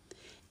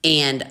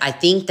 And I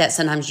think that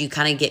sometimes you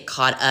kind of get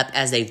caught up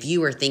as a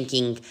viewer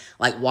thinking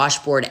like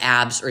washboard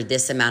abs or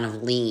this amount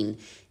of lean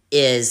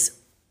is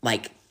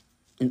like,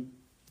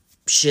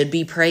 should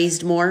be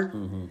praised more.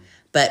 Mm-hmm.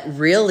 But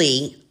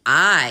really,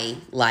 I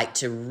like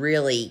to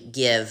really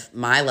give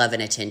my love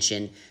and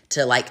attention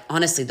to, like,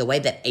 honestly, the way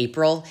that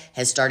April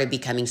has started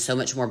becoming so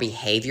much more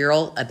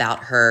behavioral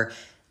about her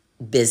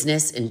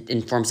business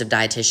in forms of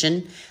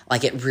dietitian.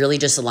 Like, it really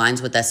just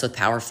aligns with us with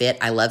Power Fit.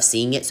 I love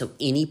seeing it. So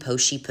any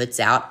post she puts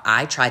out,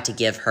 I try to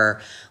give her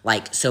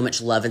like so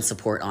much love and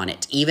support on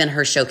it. Even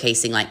her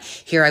showcasing, like,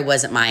 here I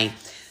was at my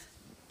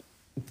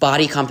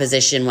body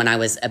composition when I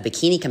was a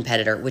bikini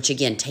competitor, which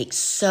again takes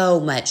so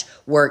much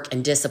work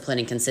and discipline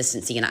and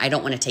consistency. And I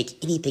don't want to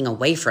take anything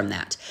away from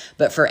that.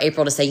 But for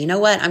April to say, you know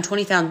what, I'm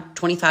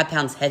 25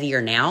 pounds heavier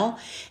now,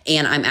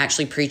 and I'm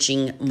actually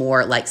preaching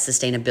more like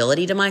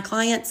sustainability to my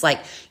clients.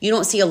 Like, you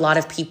don't see a lot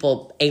of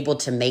people able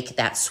to make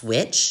that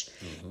switch.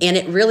 And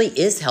it really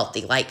is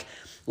healthy. Like,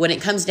 when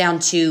it comes down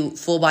to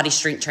full body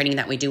strength training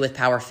that we do with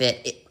Power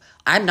Fit,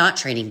 I'm not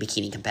training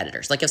bikini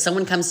competitors. Like, if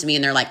someone comes to me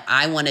and they're like,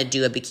 I want to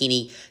do a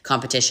bikini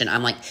competition,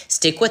 I'm like,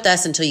 stick with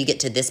us until you get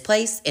to this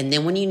place. And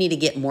then when you need to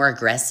get more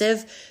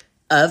aggressive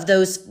of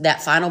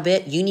that final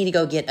bit, you need to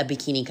go get a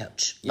bikini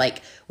coach. Yeah.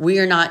 Like, we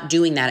are not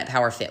doing that at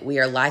Power Fit. We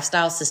are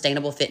lifestyle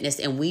sustainable fitness,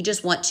 and we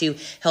just want to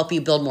help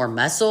you build more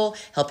muscle,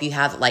 help you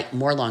have like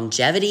more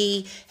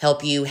longevity,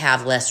 help you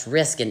have less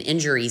risk and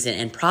injuries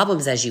and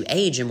problems as you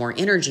age, and more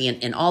energy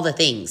and all the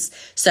things.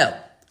 So,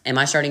 am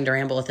I starting to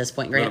ramble at this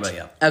point, Grant?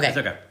 Yeah. Okay. It's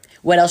okay.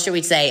 What else should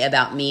we say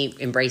about me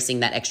embracing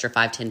that extra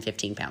 5, 10,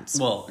 15 pounds?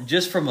 Well,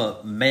 just from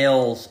a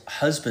male's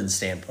husband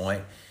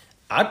standpoint,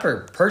 I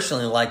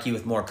personally like you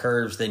with more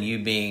curves than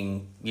you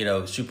being,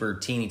 super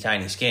teeny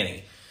tiny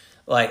skinny.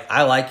 Like,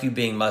 I like you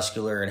being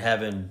muscular and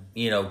having,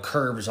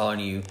 curves on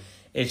you.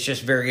 It's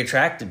just very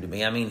attractive to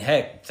me. I mean,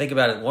 heck, think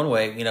about it one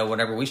way.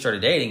 Whenever we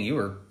started dating, you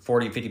were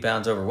 40, 50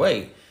 pounds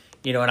overweight.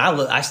 And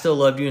I still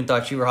loved you and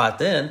thought you were hot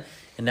then.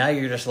 And now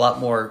you're just a lot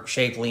more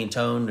shapely and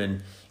toned,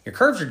 and your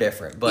curves are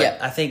different. But yeah.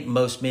 I think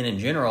most men in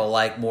general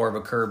like more of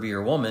a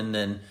curvier woman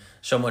than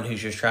someone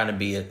who's just trying to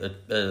be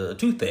a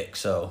toothpick.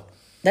 So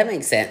that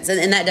makes sense.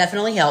 And that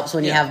definitely helps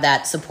when you have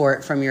that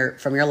support from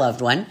your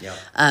loved one.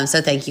 Yeah.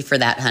 So thank you for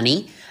that,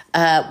 honey.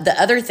 The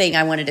other thing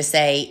I wanted to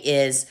say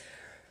is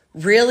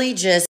really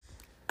just,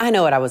 I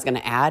know what I was going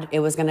to add. It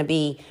was going to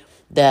be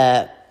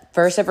the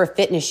first ever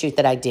fitness shoot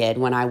that I did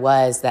when I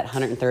was that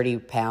 130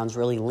 pounds,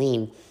 really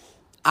lean.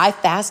 I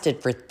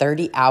fasted for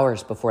 30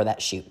 hours before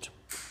that shoot.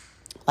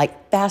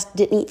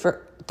 Didn't eat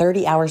for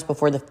 30 hours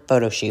before the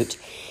photo shoot.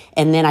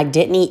 And then I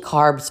didn't eat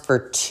carbs for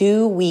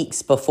 2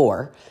 weeks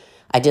before.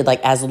 I did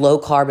as low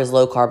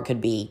carb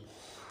could be.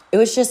 It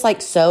was just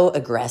so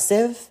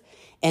aggressive.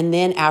 And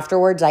then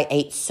afterwards, I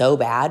ate so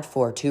bad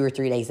for 2 or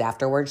 3 days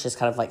afterwards, just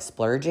kind of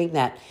splurging,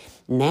 that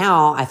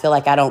now I feel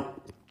like I don't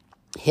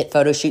hit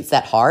photo shoots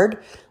that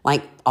hard.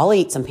 I'll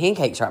eat some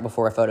pancakes right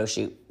before a photo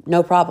shoot.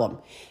 No problem.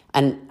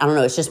 And I don't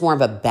know, it's just more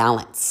of a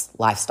balanced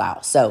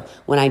lifestyle. So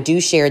when I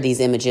do share these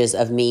images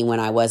of me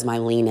when I was my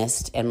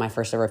leanest and my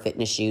first ever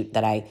fitness shoot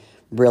that I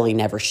really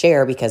never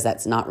share because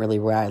that's not really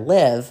where I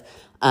live,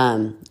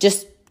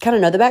 just kind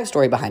of know the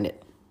backstory behind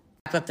it.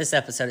 Wrap up this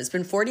episode. It's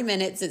been 40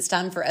 minutes. It's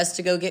time for us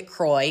to go get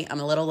Croy.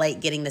 I'm a little late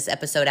getting this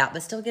episode out,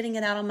 but still getting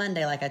it out on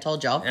Monday, like I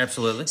told y'all.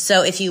 Absolutely.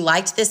 So if you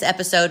liked this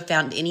episode,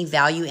 found any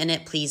value in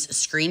it, please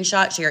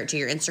screenshot, share it to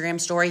your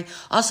Instagram story.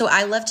 Also,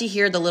 I love to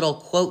hear the little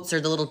quotes or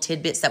the little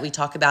tidbits that we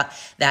talk about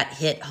that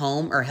hit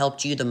home or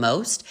helped you the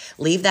most.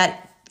 Leave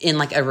that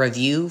in a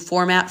review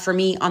format for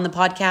me on the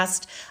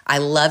podcast. I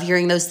love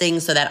hearing those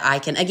things so that I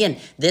can, again,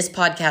 this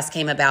podcast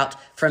came about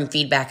from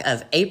feedback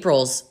of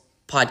April's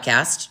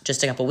podcast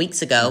just a couple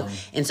weeks ago.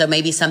 Mm-hmm. And so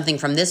maybe something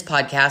from this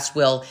podcast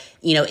will,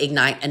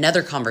 ignite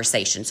another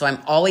conversation. So I'm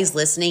always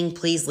listening.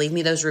 Please leave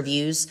me those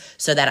reviews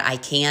so that I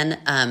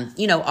can,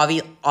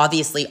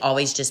 obviously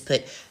always just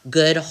put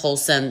good,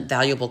 wholesome,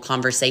 valuable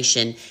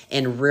conversation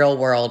and real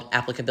world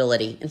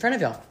applicability in front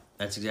of y'all.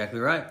 That's exactly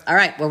right. All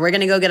right. Well, we're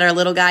going to go get our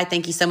little guy.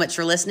 Thank you so much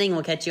for listening.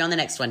 We'll catch you on the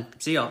next one.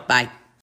 See y'all. Bye.